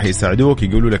الزملاء راح يساعدوك،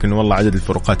 يقولوا لك إنه والله عدد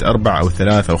الفروقات 4 أو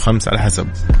 3 أو 5 على حسب.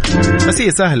 بس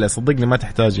هي سهلة صدقني، ما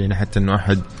تحتاج يعني حتى إنه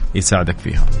أحد يساعدك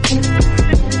فيها.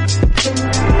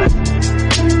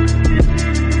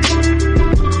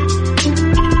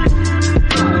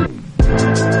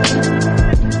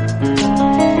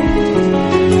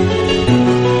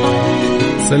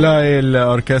 سلايل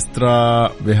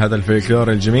أوركسترا بهذا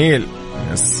الفلكلور الجميل.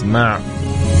 اسمع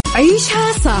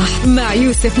عيشها صح مع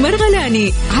يوسف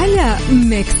مرغلاني على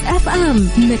ميكس اف ام.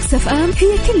 ميكس اف ام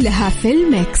هي كلها في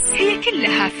الميكس.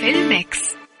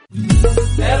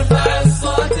 ارفع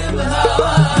الصوت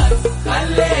بهواك،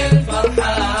 خلي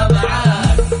الفرحة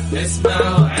معاك،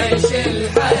 اسمع وعيش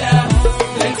الحياة.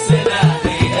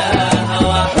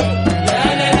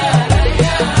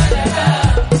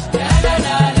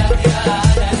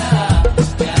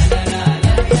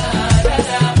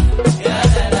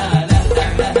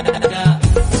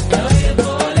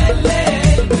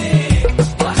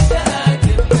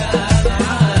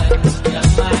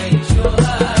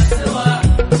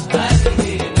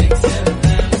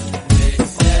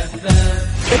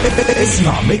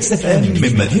 ميكس اف ام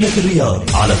من مدينة الرياض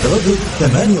على تردد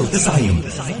 98.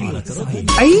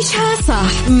 عيشها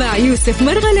صح مع يوسف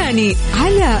مرغلاني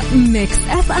على ميكس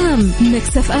اف ام.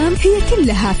 ميكس اف ام هي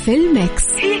كلها في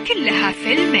الميكس.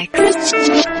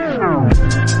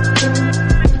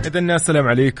 إذن السلام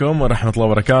عليكم ورحمة الله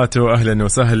وبركاته، أهلا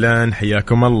وسهلا،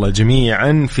 حياكم الله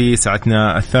جميعا في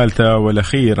ساعتنا الثالثة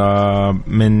والأخيرة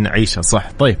من عيشها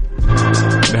صح. طيب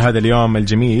بهذا اليوم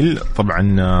الجميل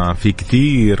طبعا في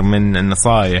كثير من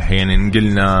النصائح، يعني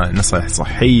نقلنا نصائح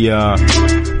صحية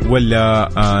ولا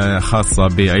خاصة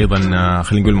بأيضا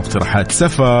خلينا نقول مقترحات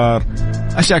سفر،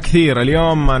 أشياء كثير.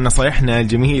 اليوم نصائحنا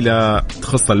الجميلة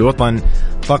تخص الوطن،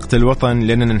 طاقة الوطن،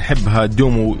 لأننا نحبها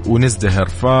تدوم ونزدهر.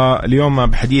 فاليوم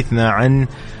بحديثنا عن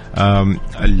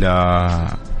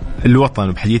الوطن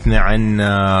وبحديثنا عن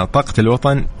طاقة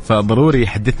الوطن، فضروري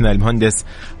يحدثنا المهندس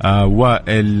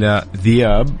وائل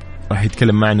ذياب، راح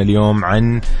يتكلم معنا اليوم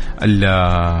عن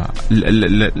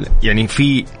يعني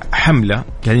في حملة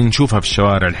قاعدين نشوفها في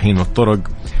الشوارع الحين والطرق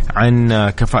عن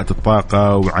كفاءة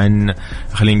الطاقة وعن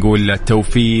خلينا نقول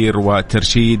التوفير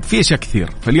والترشيد في أشياء كثير.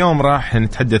 فاليوم راح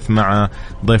نتحدث مع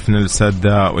ضيفنا الأستاذ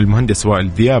المهندس وائل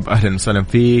ذياب. أهلا وسهلا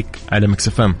فيك على ميكس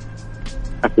اف ام.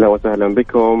 أهلا وسهلا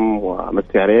بكم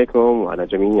ومسي عليكم وعلى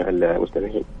جميع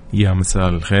المستمعين. يا مساء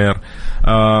الخير.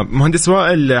 مهندس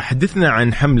وائل، حدثنا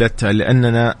عن حملة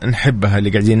لأننا نحبها اللي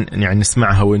قاعدين يعني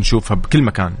نسمعها ونشوفها بكل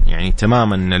مكان، يعني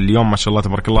تماما اليوم ما شاء الله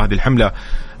تبارك الله هذه الحملة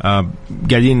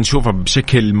قاعدين نشوفها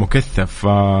بشكل مكثف،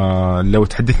 لو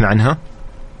تحدثنا عنها.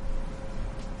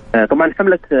 طبعا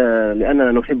حملة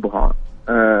لأننا نحبها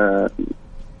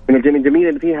من الجميل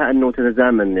اللي فيها أنه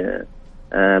تتزامن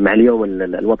مع اليوم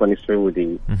الوطني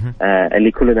السعودي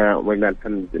اللي كلنا ولله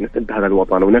الحمد نحب هذا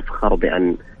الوطن ونفخر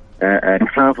بأن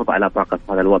نحافظ على طاقة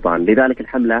هذا الوطن. لذلك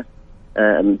الحملة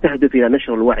تهدف إلى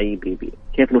نشر الوعي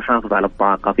بكيف نحافظ على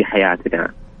الطاقة في حياتنا،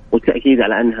 والتأكيد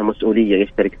على أنها مسؤولية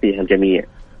يشترك فيها الجميع،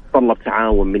 تطلب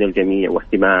تعاون من الجميع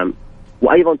واهتمام،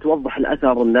 وأيضا توضح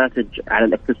الأثر الناتج على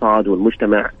الاقتصاد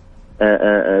والمجتمع،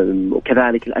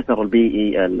 وكذلك الأثر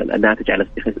البيئي الناتج على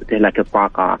استهلاك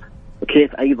الطاقة،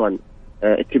 وكيف أيضا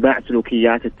اتباع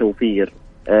سلوكيات التوفير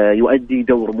يؤدي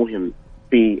دور مهم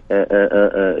في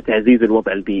تعزيز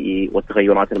الوضع البيئي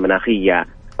والتغيرات المناخية.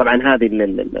 طبعا هذه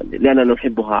لأننا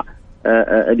نحبها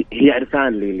هي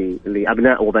عرفان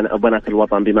لأبناء وبنات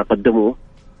الوطن بما قدموه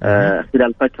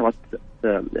خلال فترة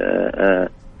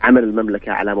عمل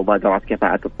المملكة على مبادرات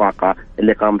كفاءة الطاقة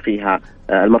اللي قام فيها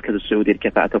المركز السعودي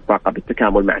لكفاءة الطاقة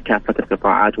بالتكامل مع كافة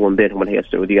القطاعات ومن بينهم الهيئة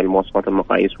السعودية للمواصفات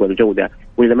المقاييس والجودة،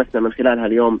 واللي لمسنا من خلالها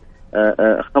اليوم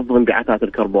خفض انبعاثات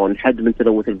الكربون، الحد من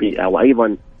تلوث البيئة،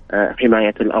 وأيضا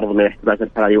حماية الأرض من الاحتباس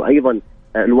الحراري، وأيضا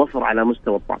الوفر على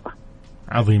مستوى الطاقة.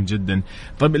 عظيم جدا.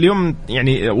 طيب اليوم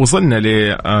يعني وصلنا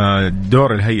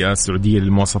لدور الهيئة السعودية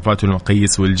للمواصفات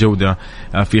والمقاييس والجودة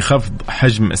في خفض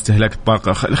حجم استهلاك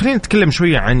الطاقة. خلينا نتكلم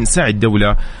شوية عن سعي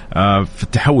الدولة في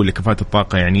التحول لكفاءة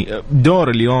الطاقة، يعني دور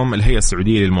اليوم الهيئة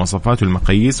السعودية للمواصفات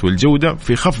والمقاييس والجودة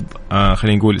في خفض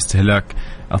خلينا نقول استهلاك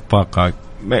الطاقة،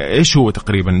 إيش هو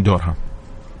تقريبا دورها؟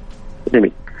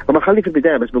 جميل. طبعا خليني في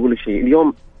البداية بس بقول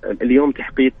الشيء، اليوم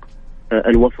تحقيق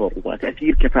الوفر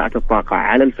وتأثير كفاءة الطاقة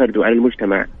على الفرد وعلى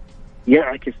المجتمع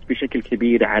يعكس بشكل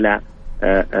كبير على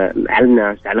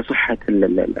الناس، على صحة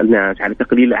الناس، على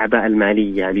تقليل الأعباء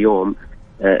المالية اليوم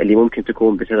اللي ممكن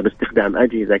تكون بسبب استخدام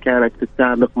أجهزة كانت في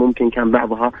السابق ممكن كان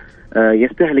بعضها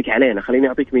يستهلك علينا. خليني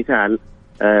أعطيك مثال،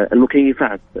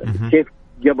 المكيفات، كيف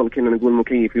قبل كنا نقول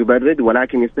مكيف يبرد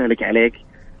ولكن يستهلك عليك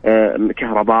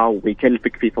كهرباء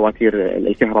ويكلفك في فواتير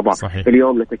الكهرباء. صحيح.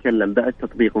 اليوم نتكلم بعد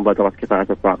تطبيق مبادرات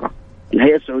كفاءة الطاقة،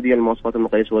 الهيئة السعودية للمواصفات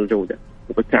المقاييس والجودة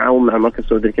وبالتعاون مع المركز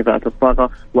السعودي لكفاءة الطاقة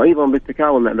وأيضا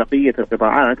بالتكامل مع بقية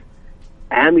القطاعات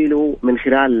عملوا من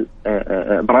خلال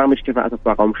برامج كفاءة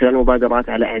الطاقة ومن خلال مبادرات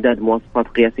على إعداد مواصفات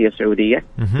قياسية سعودية.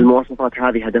 المواصفات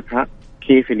هذه هدفها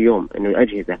كيف اليوم إنه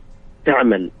الأجهزة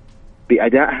تعمل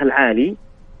بأدائها العالي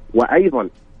وأيضا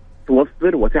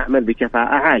توفر وتعمل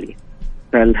بكفاءة عالية.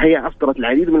 فالهيئة أصدرت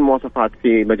العديد من المواصفات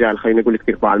في مجال خلينا نقول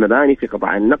في قطاع المباني، في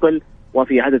قطاع النقل،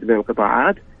 وفي عدد من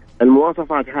القطاعات.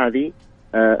 المواصفات هذه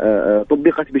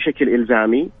طبقت بشكل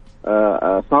إلزامي،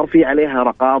 صار في عليها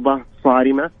رقابة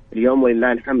صارمة. اليوم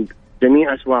ولله الحمد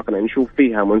جميع أسواقنا نشوف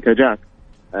فيها منتجات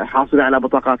حاصلة على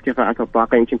بطاقات كفاءة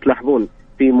الطاقة. يمكن تلاحظون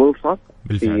في ملصق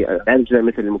في أجهزة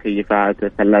مثل المكيفات،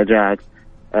 الثلاجات،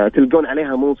 تلقون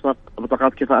عليها ملصق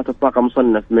بطاقات كفاءة الطاقة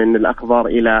مصنف من الأخضر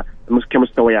إلى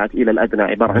كمستويات إلى الأدنى،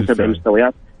 عبارة عن 7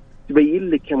 مستويات، تبين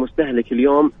لك كمستهلك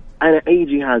اليوم أنا أي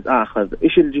جهاز آخذ،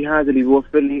 إيش الجهاز اللي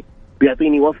بيوفر لي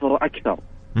بيعطيني وفر أكثر.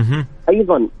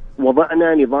 أيضا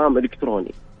وضعنا نظام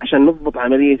إلكتروني عشان نضبط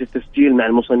عملية التسجيل مع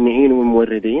المصنعين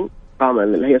والموردين. قام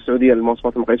الهيئة السعودية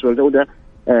للمواصفات المقاييس والجودة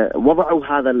وضعوا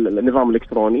هذا النظام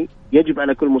الإلكتروني، يجب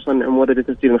على كل مصنع ومورد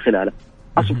التسجيل من خلاله.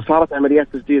 صارت عمليات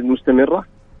تسجيل مستمرة،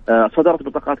 صدرت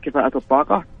بطاقات كفاءة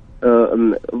الطاقة،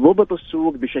 ضبط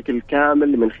السوق بشكل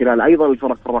كامل من خلال أيضا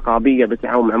الفرق الرقابية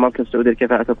بالتعاون مع مركز السعودي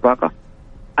لكفاءة الطاقة.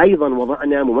 أيضا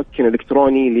وضعنا ممكن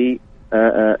إلكتروني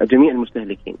لجميع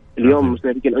المستهلكين. اليوم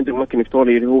المستهلكين عندهم ممكن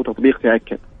إلكتروني اللي هو تطبيق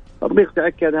تأكد. تطبيق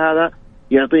تأكد هذا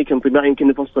يعطيك انطباع يمكن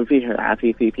نفصل فيه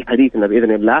في حديثنا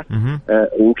بإذن الله،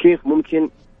 وكيف ممكن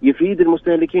يفيد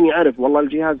المستهلكين يعرف والله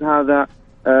الجهاز هذا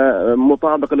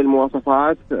مطابق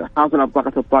للمواصفات، حاصل على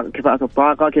بطاقة كفاءة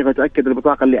الطاقة، كيف أتأكد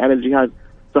البطاقة اللي على الجهاز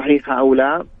صحيحة أو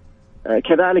لا.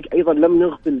 كذلك أيضا لم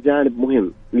نغفل جانب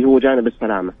مهم اللي هو جانب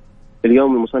السلامة.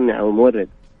 اليوم المصنع أو المورد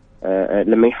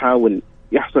لما يحاول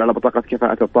يحصل على بطاقة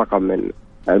كفاءة الطاقة من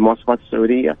المواصفات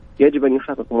السعودية يجب أن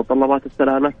يحقق متطلبات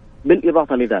السلامة،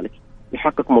 بالإضافة لذلك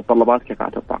يحقق متطلبات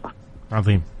كفاءة الطاقة.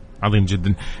 عظيم، عظيم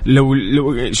جدا. لو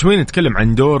شوي نتكلم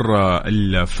عن دور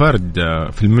الفرد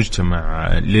في المجتمع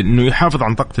لأنه يحافظ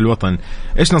عن طاقة الوطن،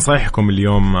 إيش نصائحكم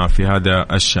اليوم في هذا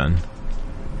الشأن؟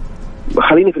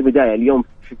 خليني في البداية اليوم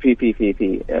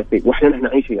في وإحنا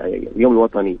نعيش اليوم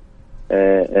الوطني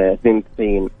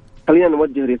 92، خلينا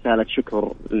نوجه رسالة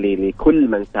شكر لكل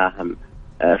من ساهم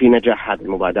في نجاح هذه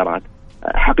المبادرات.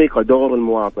 حقيقة دور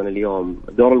المواطن اليوم،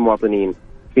 دور المواطنين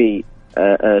في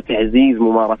تعزيز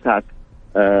ممارسات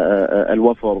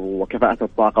الوفر وكفاءة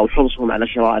الطاقة وحرصهم على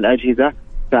شراء الأجهزة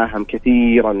ساهم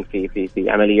كثيرا في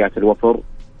عمليات الوفر.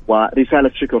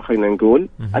 ورسالة شكر خلينا نقول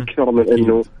أكثر من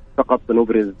أنه فقط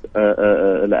نبرز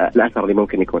الأثر اللي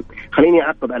ممكن يكون. خليني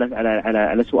أعقب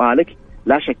على سؤالك.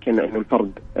 لا شك أنه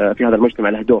الفرد في هذا المجتمع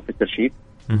له دور في الترشيد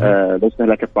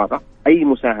باستهلاك الطاقة. أي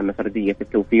مساهمة فردية في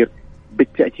التوفير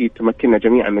بالتأكيد تمكننا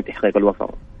جميعا من تحقيق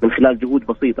الوفر من خلال جهود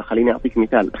بسيطة. خليني أعطيك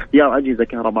مثال، اختيار أجهزة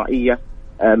كهربائية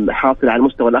حاصلة على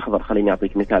المستوى الأخضر. خليني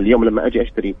أعطيك مثال، اليوم لما أجي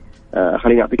أشتري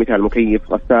خليني أعطيك مثال،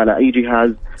 مكيف، غسالة، أي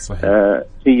جهاز،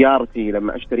 سيارتي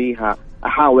لما أشتريها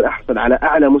أحاول أحصل على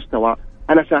أعلى مستوى.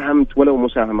 أنا ساهمت ولو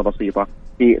مساهمة بسيطة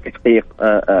في تحقيق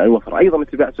الوفر. أيضا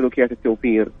اتباع سلوكيات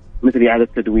التوفير مثل إعادة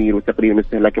تدوير وتقليل من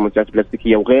استهلاك المنتجات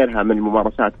البلاستيكية وغيرها من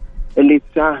الممارسات اللي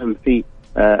تساهم في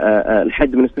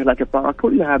الحد من استهلاك الطاقة،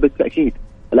 كلها بالتأكيد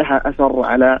لها أثر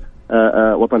على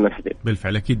وطننا الحديث.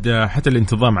 بالفعل أكيد، حتى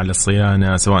الانتظام على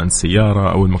الصيانة سواء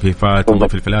السيارة أو المكيفات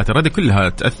تنظيف الفلاتر هذه كلها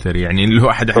تأثر. يعني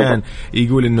الواحد أحيانا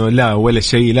يقول إنه لا ولا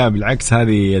شيء، لا بالعكس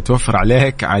هذه توفر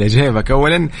عليك على جيبك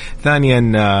أولا، ثانيا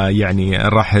يعني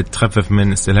راح تخفف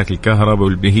من استهلاك الكهرباء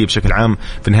واللي هي بشكل عام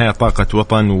في النهاية طاقة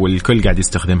وطن والكل قاعد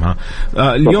يستخدمها.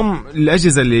 اليوم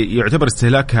الأجهزة اللي يعتبر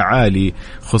استهلاكها عالي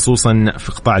خصوصا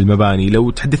في قطاع المباني، لو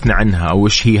تحدثنا عنها أو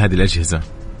إيش هي هذه الأجهزة؟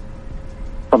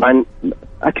 طبعا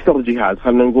أكثر جهاز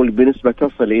خلينا نقول بنسبة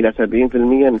تصل إلى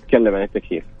 70% نتكلم عن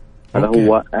التكييف. هذا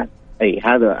هو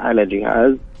هذا على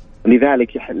جهاز.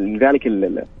 لذلك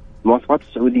المواصفات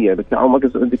السعودية بالتعاون مع مركز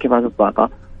السعودي لكفاءة الطاقة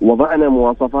وضعنا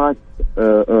مواصفات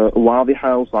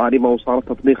واضحة وصارمة وصار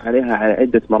التطبيق عليها على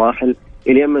عدة مراحل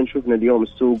إلى ما نشوفنا اليوم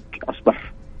السوق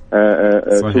أصبح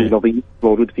سوق نظيف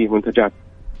موجود فيه منتجات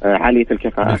عالية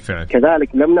الكفاءة. بالفعل. كذلك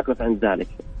لم نقف عند ذلك،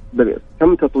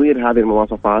 تم تطوير هذه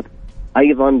المواصفات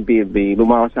أيضا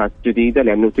بممارسات جديدة،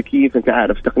 لأنه تكييف أنت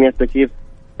عارف تقنية التكييف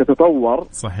تتطور.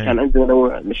 صحيح. كان عندنا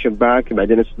نوع من الشباك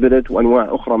بعدين سبلت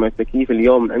وأنواع أخرى من التكييف،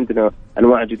 اليوم عندنا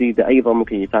أنواع جديدة أيضا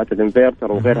مكيفات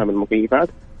الانفرتر وغيرها من المكيفات.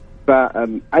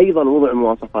 فأيضا وضع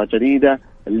مواصفات جديدة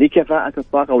لكفاءة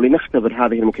الطاقة ولنختبر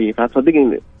هذه المكيفات.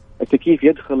 صدقني التكييف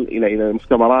يدخل إلى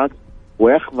المختبرات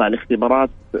ويخضع لاختبارات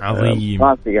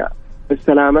قاسية في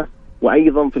السلامة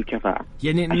وأيضا في الكفاءة.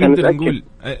 يعني نقدر نقول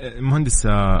مهندس،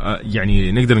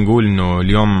 يعني نقدر نقول إنه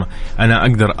اليوم أنا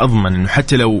أقدر أضمن إنه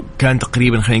حتى لو كان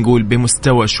تقريبا خلينا نقول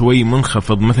بمستوى شوي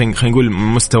منخفض، مثلا خلينا نقول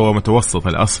مستوى متوسط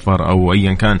الأصفر أو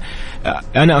أيا كان،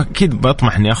 أنا أكيد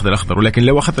بطمح إني أخذ الأخضر، ولكن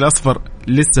لو أخذ الأصفر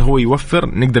لسه هو يوفر،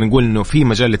 نقدر نقول إنه في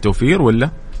مجال للتوفير ولا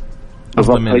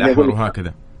أفضل من الأحمر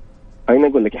وهكذا. أنا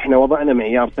أقول لك إحنا وضعنا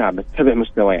معيار ثابت 7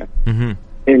 مستويات،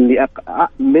 اللي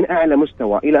من أعلى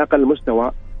مستوى إلى أقل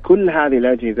مستوى كل هذه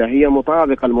الأجهزة هي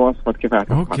مطابقة لمواصفات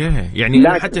كفاءة. أوكي، يعني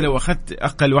حتى لو أخذت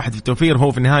أقل واحد في التوفير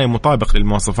هو في النهاية مطابق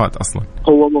للمواصفات أصلا.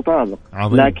 هو مطابق.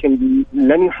 عظيم. لكن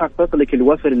لن يحقق لك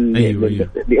الوفر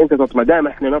اللي أنت تطمح. دائما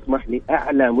إحنا نطمح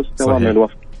لأعلى مستوى. صحيح. من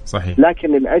الوفر. صحيح.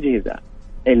 لكن الأجهزة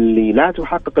اللي لا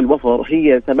تحقق الوفر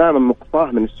هي تماما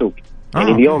مقطاة من السوق.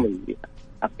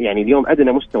 يعني اليوم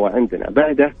أدنى مستوى عندنا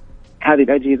بعده هذه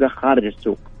الأجهزة خارج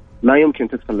السوق، ما يمكن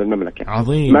تدخل للمملكة.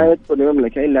 عظيم. ما يدخل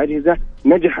للمملكة إلا أجهزة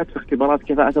نجحت في اختبارات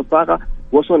كفاءة الطاقة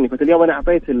وصنفت. اليوم أنا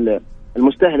أعطيت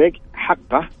المستهلك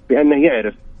حقه بأنه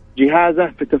يعرف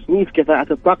جهازه في تصنيف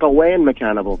كفاءة الطاقة وين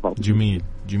مكانه بالضبط. جميل.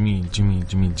 جميل جميل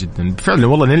جميل جدا فعلا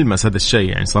والله نلمس هذا الشيء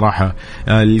يعني صراحة.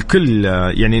 الكل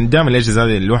يعني دائما الأجهزة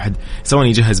هذه الواحد سواء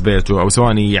يجهز بيته أو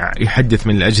سواء يحدث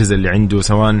من الأجهزة اللي عنده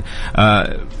سواء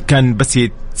كان بس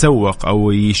يتسوق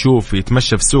أو يشوف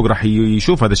يتمشى في السوق راح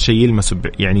يشوف هذا الشيء يلمسه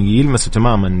يعني يلمسه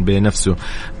تماما بنفسه.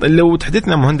 لو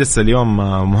تحدثنا مهندس اليوم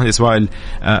مهندس وائل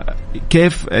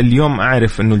كيف اليوم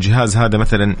أعرف أنه الجهاز هذا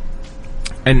مثلا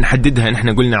نحددها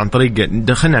نحن قلنا عن طريق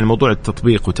دخلنا على موضوع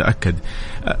التطبيق وتأكد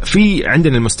في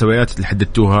عندنا المستويات اللي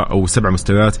حددتوها أو 7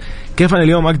 مستويات. كيف أنا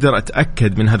اليوم أقدر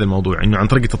أتأكد من هذا الموضوع إنه عن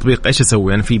طريق التطبيق إيش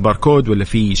أسوي؟ يعني في باركود ولا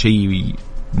في شيء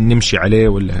نمشي عليه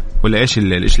ولا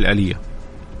إيش الآلية؟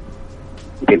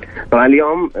 طبعا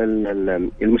اليوم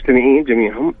المستمعين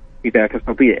جميعهم إذا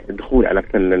تستطيع الدخول على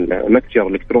المتجر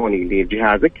الإلكتروني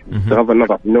لجهازك بغض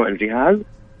النظر عن نوع الجهاز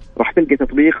راح تلقى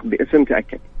تطبيق باسم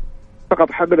تأكد.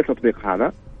 فقط حمل التطبيق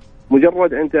هذا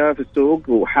مجرد أنت في السوق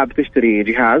وحاب تشتري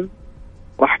جهاز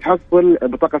راح تحصل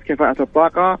بطاقة كفاءة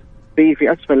الطاقة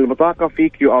في أسفل البطاقة في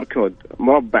QR كود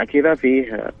مربع كذا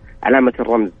فيه علامة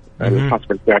الرمز الخاص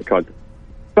بالQR كود.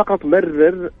 فقط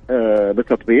مرر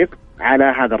بالتطبيق على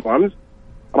هذا الرمز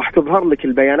راح تظهر لك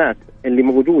البيانات اللي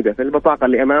موجودة في البطاقة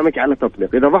اللي أمامك على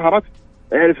التطبيق. إذا ظهرت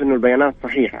اعرف إنه البيانات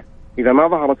صحيحة. إذا ما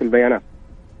ظهرت البيانات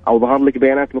أو ظهر لك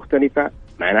بيانات مختلفة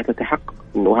معناته تحقق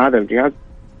إنه هذا الجهاز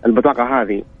البطاقة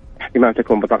هذه احتمال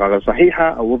تكون بطاقة غير صحيحة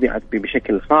أو وضعت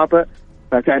بشكل خاطئ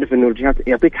فتعرف إنه الجهاز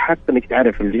يعطيك حق إنك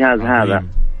تعرف الجهاز هذا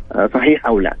صحيح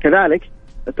أو لا. كذلك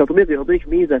التطبيق يعطيك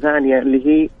ميزة ثانية اللي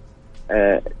هي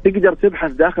تقدر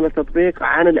تبحث داخل التطبيق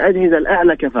عن الأجهزة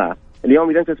الأعلى كفاءة. اليوم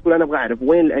إذا أنت تقول أنا أبغى أعرف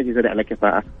وين الأجهزة الأعلى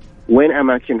كفاءة وين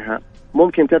أماكنها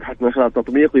ممكن تبحث من خلال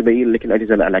التطبيق ويبين لك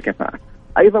الأجهزة الأعلى كفاءة.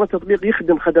 أيضا التطبيق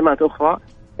يخدم خدمات أخرى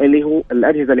اللي هو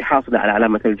الأجهزة اللي حاصلة على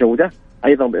علامة الجودة.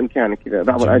 أيضا بإمكانك إذا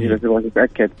بعض الأجهزة تبغى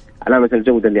تتأكد علامة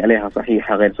الجودة اللي عليها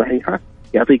صحيحة غير صحيحة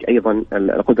يعطيك أيضا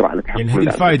القدرة على التحكم. يعني هذه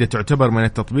الفائدة تعتبر من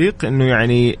التطبيق إنه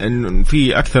يعني إنه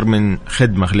في أكثر من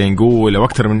خدمة خلينا نقول أو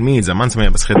أكثر من ميزة ما نسميها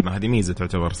بس خدمة هذه ميزة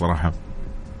تعتبر صراحة.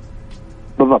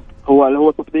 بالضبط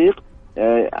هو تطبيق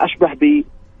أشبه ب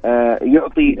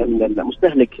يعطي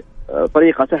المستهلك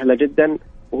طريقة سهلة جدا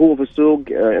وهو في السوق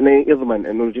يضمن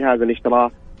إنه الجهاز اللي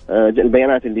اشتراه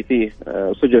البيانات اللي فيه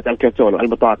سجلت على الكرتون وعلى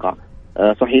البطاقة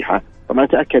صحيحة. طبعا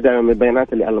تأكد من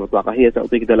البيانات اللي على البطاقة هي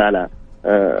تعطيك دلالة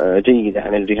جيدة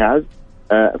عن الجهاز.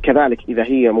 كذلك إذا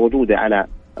هي موجودة على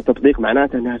التطبيق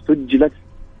معناته أنها سجلت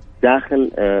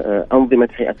داخل أنظمة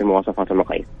هيئة المواصفات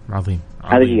المقاييس. عظيم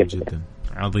هذه جدا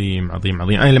عظيم عظيم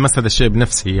عظيم. أنا لمست هذا الشيء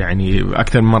بنفسي يعني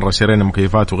أكثر من مرة شرينا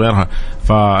مكيفات وغيرها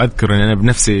فأذكر أن أنا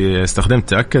بنفسي استخدمت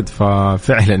تأكد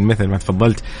ففعلا مثل ما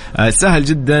تفضلت سهل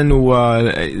جدا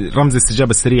ورمز الاستجابة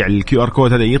السريع الQR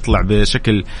كود هذا يطلع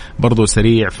بشكل برضو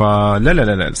سريع. فلا لا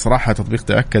لا لا صراحة تطبيق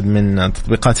تأكد من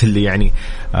التطبيقات اللي يعني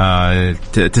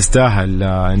تستاهل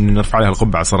أن نرفع لها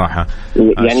القبعة صراحة.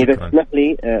 يعني إذا تسمح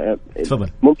لي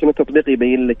ممكن التطبيق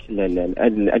يبين لك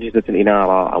أجهزة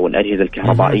الإنارة أو الأجهزة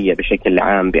الكهربائية بشكل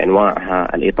عام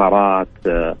بأنواعها الإطارات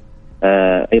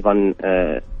أيضا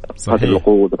اقتصاد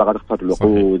الوقود بطاقة اقتصاد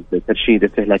الوقود ترشيد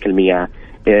استهلاك المياه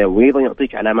وأيضا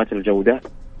يعطيك علامات الجودة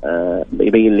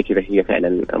يبين لك إذا هي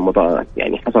فعلا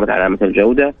يعني حصلت علامة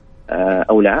الجودة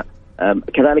أو لا.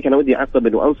 كذلك أنا ودي أعقب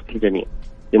أنه أنصح الجميع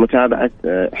لمتابعة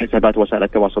حسابات وسائل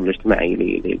التواصل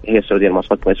الاجتماعي هي السعودية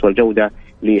لمواصفات المقاييس والجودة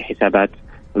لحسابات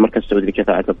المركز السعودي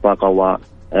لكفاءة الطاقة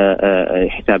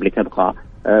وحساب لتبقى.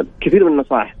 كثير من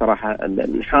النصائح صراحة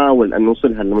نحاول أن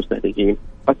نوصلها للمستهلكين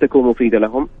قد تكون مفيدة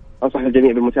لهم. أنصح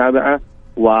الجميع بالمتابعة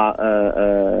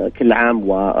وكل عام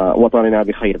ووطننا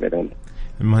بخير بإذن الله.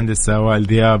 المهندس وائل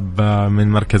ذياب من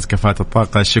مركز كفاءة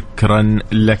الطاقة شكرا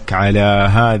لك على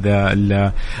هذا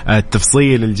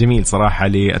التفصيل الجميل صراحة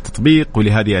للتطبيق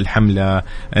ولهذه الحملة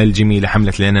الجميلة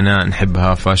حملة لأننا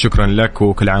نحبها فشكرا لك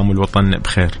وكل عام والوطن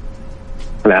بخير.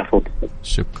 العفو.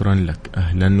 شكرا لك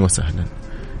أهلا وسهلا.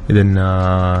 إذن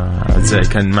أعزائي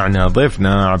كان معنا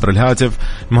ضيفنا عبر الهاتف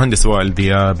المهندس وائل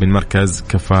ذياب من مركز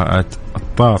كفاءة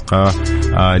الطاقة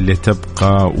اللي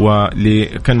تبقى واللي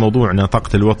كان موضوعنا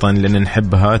طاقة الوطن لأن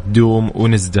نحبها تدوم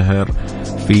ونزدهر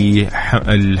في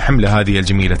الحملة هذه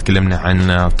الجميلة. تكلمنا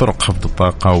عن طرق خفض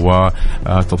الطاقة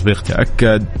وتطبيق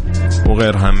تأكد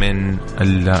وغيرها من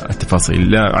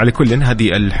التفاصيل. على كل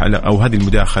هذه الحلقة أو هذه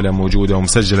المداخلة موجودة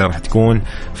ومسجلة راح تكون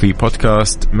في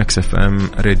بودكاست ميكس اف ام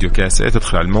راديو كاسة.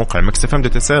 تدخل على الموقع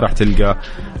mixfm.sa راح تلقى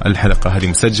الحلقة هذه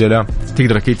مسجلة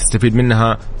تقدر أكيد تستفيد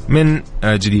منها من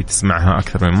جديد تسمعها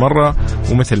أكثر من مرة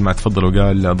ومثل ما تفضل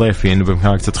وقال ضيفي أنه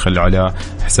بإمكانك تدخل على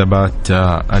حسابات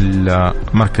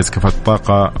المركز كفاءة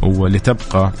الطاقة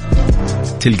ولتبقى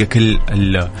تلقى كل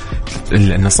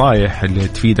النصائح اللي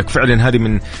تفيدك فعلا. هذه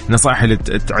من النصائح اللي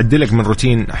تعدلك من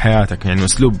روتين حياتك، يعني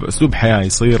أسلوب حياة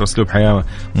يصير أسلوب حياة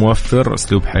موفر،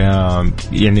 أسلوب حياة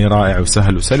يعني رائع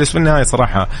وسهل وسلس. في النهاية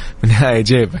صراحة في النهاية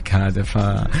جيبك هذا،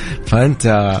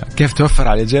 فأنت كيف توفر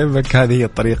على جيبك، هذه هي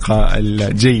الطريقة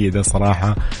الجيدة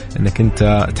صراحة أنك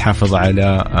أنت تحافظ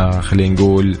على خلينا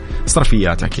نقول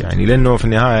صرفياتك، يعني لأنه في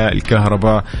النهاية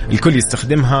الكهرباء الكل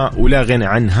يستخدمها ولا غنى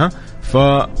عنها،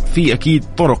 ففي أكيد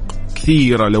طرق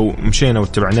كثيرة لو مشينا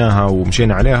واتبعناها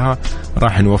ومشينا عليها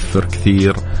راح نوفر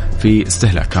كثير في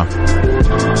استهلاكها.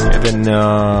 إذن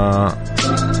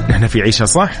نحن في عيشها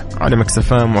صح على مكس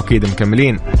اف ام وأكيد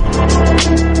مكملين.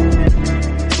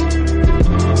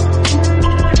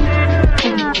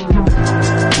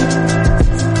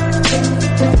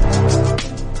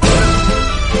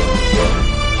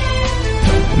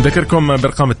 ذكركم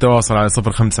برقم التواصل على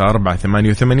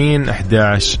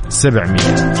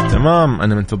 0548811700. تمام،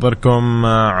 أنا منتظركم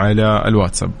على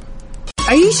الواتساب.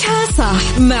 عيشها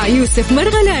صح مع يوسف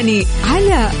مرغلاني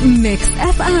على ميكس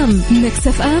اف ام. ميكس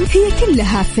اف ام هي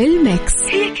كلها في الميكس،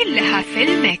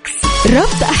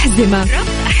 ربط أحزمة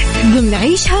ضمن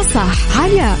عيشها صح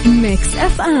على ميكس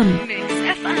اف ام.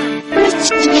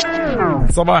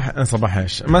 صباح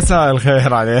ايش، مساء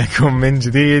الخير عليكم من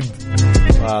جديد.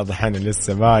 واضح أنا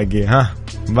لسه باقي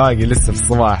لسه في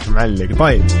الصباح معلق.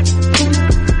 طيب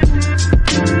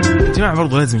يا جماعة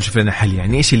برضو لازم نشوف لنا حل،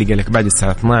 يعني إيش اللي قالك بعد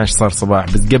الساعة 12 صار صباح،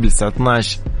 بس قبل الساعة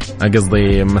 12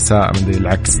 قصدي مساء، من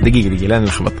العكس. دقيقة لا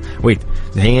نلخبط، ويت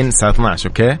الحين الساعة 12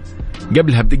 أوكي،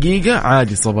 قبلها بدقيقة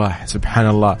عادي صباح، سبحان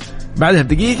الله، بعدها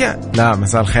بدقيقة لا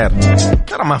مساء الخير.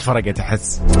 ترى ما فرقت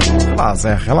أحس، خلاص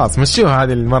يا أخي خلاص مشيوها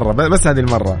هذه المرة، بس هذه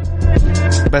المرة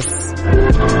بس.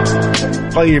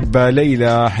 طيب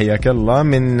ليلى حياك الله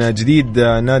من جديد.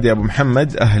 نادي أبو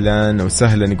محمد أهلا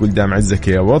وسهلا، يقول دام عزك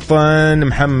يا وطن.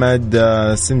 محمد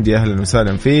سندي أهلا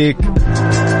وسهلا فيك.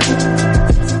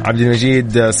 عبد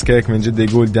المجيد سكيك من جدة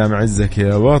يقول دام عزك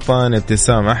يا وطن.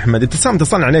 ابتسام أحمد، ابتسام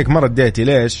اتصلنا عليك مرة اديتي،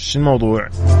 ليش الموضوع؟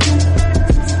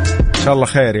 إن شاء الله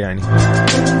خير يعني.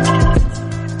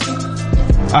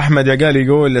 أحمد يا قال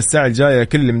يقول الساعة الجاية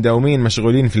كل مداومين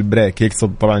مشغولين في البريك،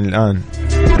 يقصد طبعا الآن.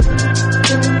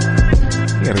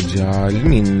 يا رجال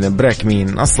مين بريك،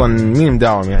 مين أصلا مين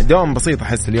مداوم؟ يعني دوام بسيط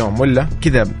أحس اليوم، ولا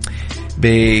كذا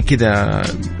كذا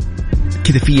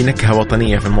في نكهة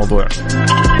وطنية في الموضوع.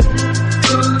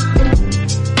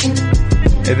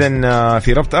 إذن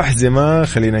في ربط أحزمة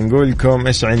خلينا نقول لكم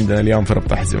إيش عندنا اليوم في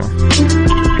ربط أحزمة.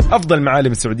 أفضل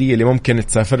معالم السعودية اللي ممكن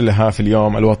تسافر لها في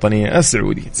اليوم الوطني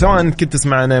السعودي، سواء كنت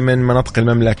تسمعنا من مناطق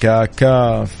المملكة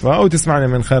كافة أو تسمعنا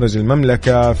من خارج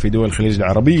المملكة في دول الخليج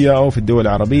العربية أو في الدول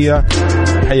العربية،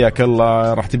 حياك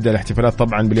الله. راح تبدأ الاحتفالات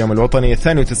طبعا باليوم الوطني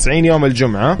 92 يوم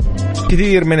الجمعة،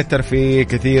 كثير من الترفيه،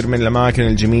 كثير من الأماكن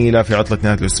الجميلة في عطلة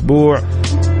نهاية الأسبوع.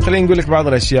 خلينا نقول لك بعض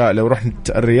الأشياء. لو رحت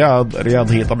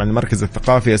الرياض هي طبعا المركز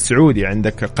الثقافي السعودي،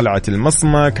 عندك قلعة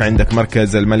المصمك، عندك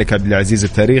مركز الملك عبد العزيز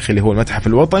التاريخي اللي هو المتحف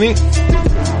الوطني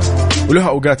ولها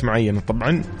أوقات معينة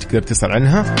طبعا تقدر تسأل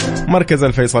عنها. مركز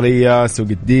الفيصلية، سوق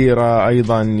الديرة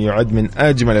أيضا يعد من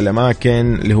أجمل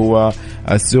الأماكن اللي هو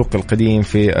السوق القديم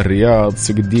في الرياض.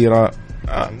 سوق الديرة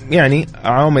يعني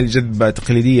عوامل جذب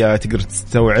تقليدية تقدر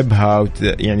تستوعبها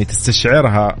يعني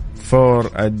تستشعرها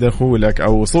فور دخولك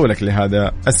أو وصولك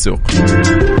لهذا السوق.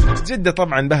 جدة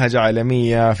طبعا بهجة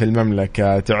عالمية في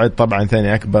المملكة، تعد طبعا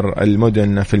ثاني أكبر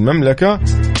المدن في المملكة،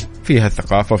 فيها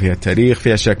الثقافة، فيها التاريخ،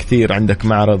 فيها أشياء كثير. عندك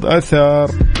معرض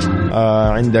أثر،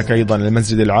 عندك أيضا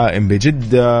المسجد العائم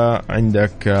بجدة،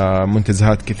 عندك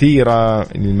منتزهات كثيرة،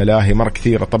 الملاهي مرة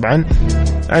كثيرة طبعا.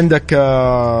 عندك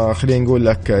خلينا نقول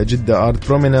لك جدة آرت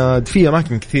بروميناد، في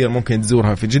أماكن كثير ممكن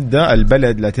تزورها في جدة.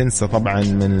 البلد لا تنسى طبعا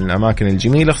من الأماكن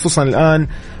الجميلة، خصوصا الآن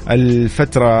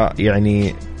الفترة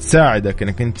يعني تساعدك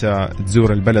أنك أنت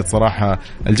تزور البلد. صراحة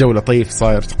الجو لطيف،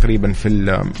 صاير تقريبا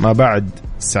في ما بعد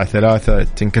الساعة 3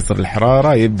 تنكسر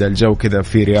الحرارة، يبدأ الجو كذا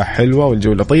فيه رياح حلوة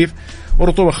والجو لطيف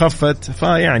ورطوبة خفت.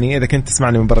 فيعني إذا كنت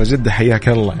تسمعني من برا جدة حياك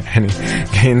الله، يعني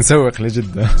كي نسوق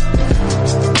لجدة.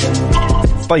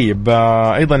 طيب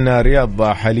أيضا رياض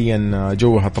حاليا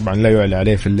جوها طبعا لا يعلى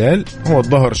عليه في الليل، هو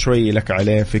الظهر شوي لك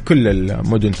عليه في كل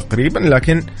المدن تقريبا،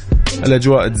 لكن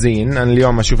الأجواء تزين. أنا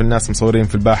اليوم أشوف الناس مصورين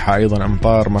في الباحة أيضا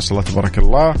أمطار ما شاء الله تبارك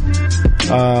الله.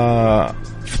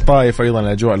 في الطائف أيضا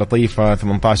الأجواء لطيفة،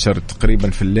 18 تقريبا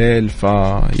في الليل.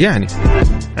 فيعني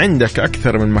عندك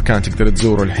أكثر من مكان تقدر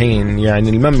تزوره الحين، يعني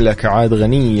المملكة عاد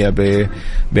غنية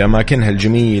بأماكنها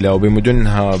الجميلة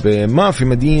وبمدنها، ما في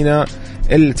مدينة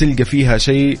اللي تلقى فيها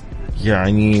شيء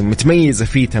يعني متميزة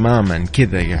فيه تماما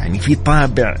كذا، يعني في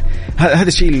طابع. هذا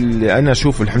الشيء اللي أنا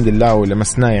أشوفه الحمد لله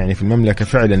ولمسناه يعني في المملكة.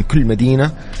 فعلا كل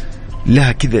مدينة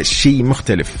لها كذا شيء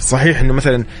مختلف. صحيح انه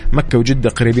مثلا مكة وجدة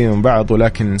قريبين من بعض،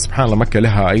 ولكن سبحان الله مكة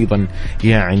لها ايضا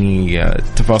يعني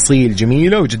تفاصيل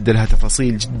جميلة، وجدة لها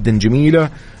تفاصيل جدا جميلة.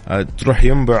 تروح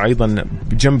ينبع ايضا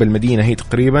جنب المدينة هي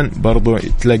تقريبا برضو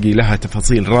تلاقي لها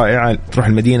تفاصيل رائعة. تروح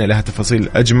المدينة لها تفاصيل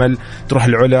اجمل، تروح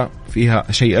العلا فيها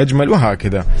شيء اجمل،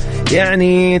 وهكذا.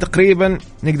 يعني تقريبا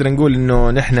نقدر نقول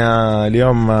انه نحن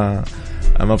اليوم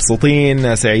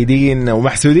مبسوطين سعيدين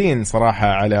ومحسودين صراحة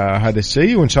على هذا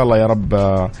الشيء، وإن شاء الله يا رب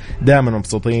دائما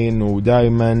مبسوطين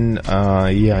ودائما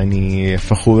يعني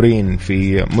فخورين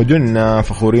في مدننا،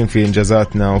 فخورين في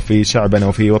إنجازاتنا وفي شعبنا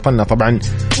وفي وطننا. طبعا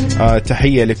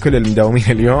تحية لكل المداومين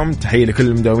اليوم، تحية لكل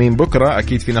المداومين بكرة.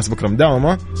 أكيد في ناس بكرة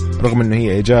مداومة رغم أنه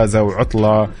هي إجازة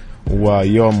وعطلة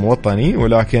ويوم وطني،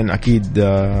 ولكن أكيد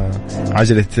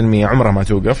عجلة التنمية عمرها ما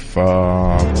توقف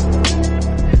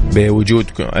بوجود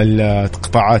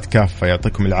القطاعات كافة.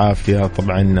 يعطيكم العافية.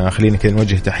 طبعا خلينا كده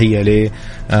نوجه تحية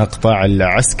لقطاع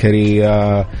العسكري،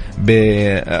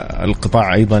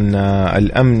 بالقطاع أيضا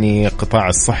الأمني، قطاع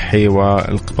الصحي،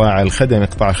 والقطاع الخدمي،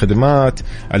 قطاع الخدمات،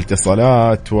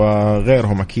 الاتصالات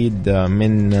وغيرهم أكيد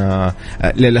من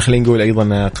خلينا نقول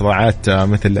أيضا قطاعات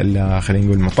مثل خلينا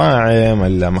نقول المطاعم،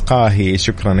 المقاهي.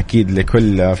 شكرا أكيد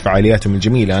لكل فعالياتهم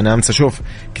الجميلة. أنا أمس أشوف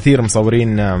كثير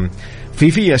مصورين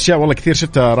في أشياء والله كثير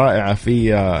شفتها رائعة،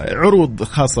 في عروض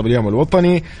خاصة باليوم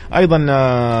الوطني، أيضا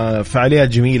فعاليات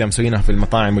جميلة مسوينها في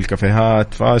المطاعم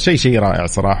والكافيهات. فشيء رائع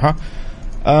صراحة.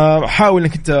 حاول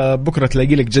انك انت بكرة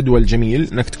تلاقي لك جدول جميل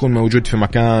انك تكون موجود في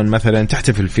مكان مثلا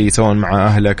تحتفل فيه، سواء مع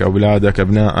أهلك، أولادك،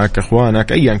 أبنائك،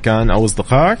 أخوانك، أيا كان، أو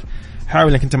أصدقائك.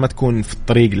 حاول انك انت ما تكون في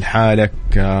الطريق لحالك،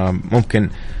 ممكن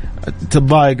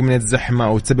تتضايق من الزحمة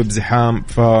أو تسبب زحام.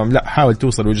 فلا، حاول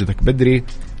توصل وجهتك بدري.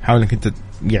 حاول انك انت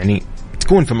يعني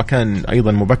تكون في مكان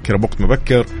أيضا مبكر، بوقت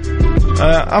مبكر،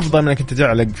 أفضل من أنك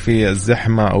تعلق في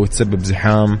الزحمة أو تسبب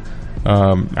زحام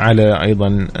على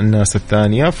أيضا الناس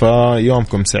الثانية.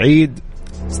 فيومكم سعيد،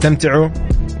 استمتعوا،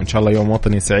 وإن شاء الله يوم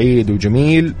وطني سعيد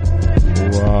وجميل.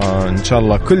 وإن شاء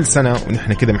الله كل سنة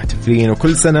ونحن كذا محتفلين،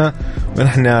 وكل سنة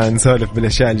ونحن نسولف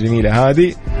بالأشياء الجميلة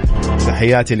هذه.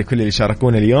 تحياتي لكل اللي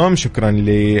شاركونا اليوم. شكرا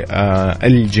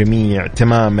للجميع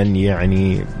تماما،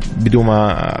 يعني بدون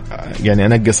ما يعني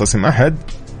أنقص اسم أحد.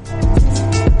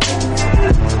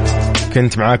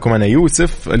 كنت معاكم أنا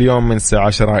يوسف اليوم من الساعة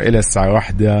 10 إلى الساعة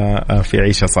 1 في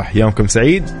عيشة صح. يومكم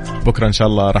سعيد. بكرة إن شاء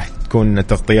الله راح تكون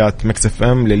تغطيات ميكس اف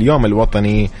ام لليوم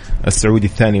الوطني السعودي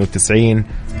 92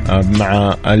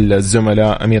 مع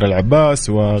الزملاء أمير العباس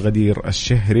وغدير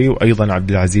الشهري وأيضا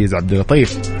عبد العزيز عبد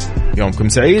اللطيف. يومكم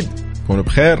سعيد، كونوا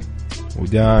بخير،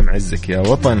 ودام عزك يا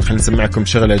وطن. خلينا نسمعكم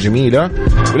شغلة جميلة،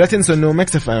 ولا تنسوا أنه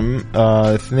ميكس اف ام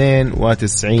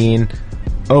 92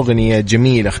 أغنية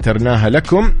جميلة اخترناها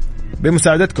لكم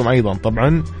بمساعدتكم أيضا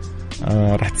طبعا.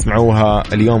 راح تسمعوها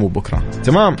اليوم وبكرة.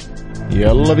 تمام،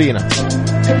 يلا بينا.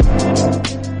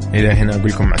 إلى هنا أقول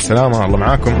لكم مع السلامة، الله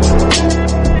معاكم.